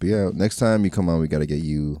 But yeah, next time you come on, we gotta get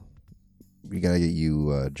you.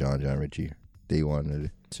 John Ritchie. They want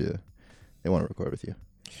to record with you.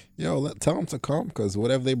 Yo, tell them to come because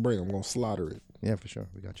whatever they bring, I'm gonna slaughter it. Yeah, for sure.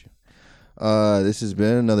 We got you. This has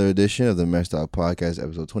been another edition of the Messed Up Podcast,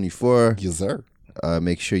 episode 24. Yes, sir.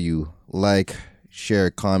 Make sure you like, share,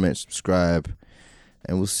 comment, subscribe,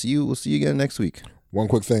 and we'll see you again next week. One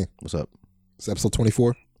quick thing. What's up? It's episode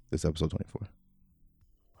 24. It's episode 24.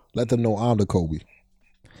 Let them know I'm the Kobe.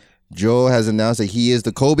 Joe has announced that he is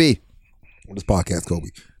the Kobe. On this podcast, Kobe.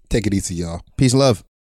 Take it easy, y'all. Peace and love.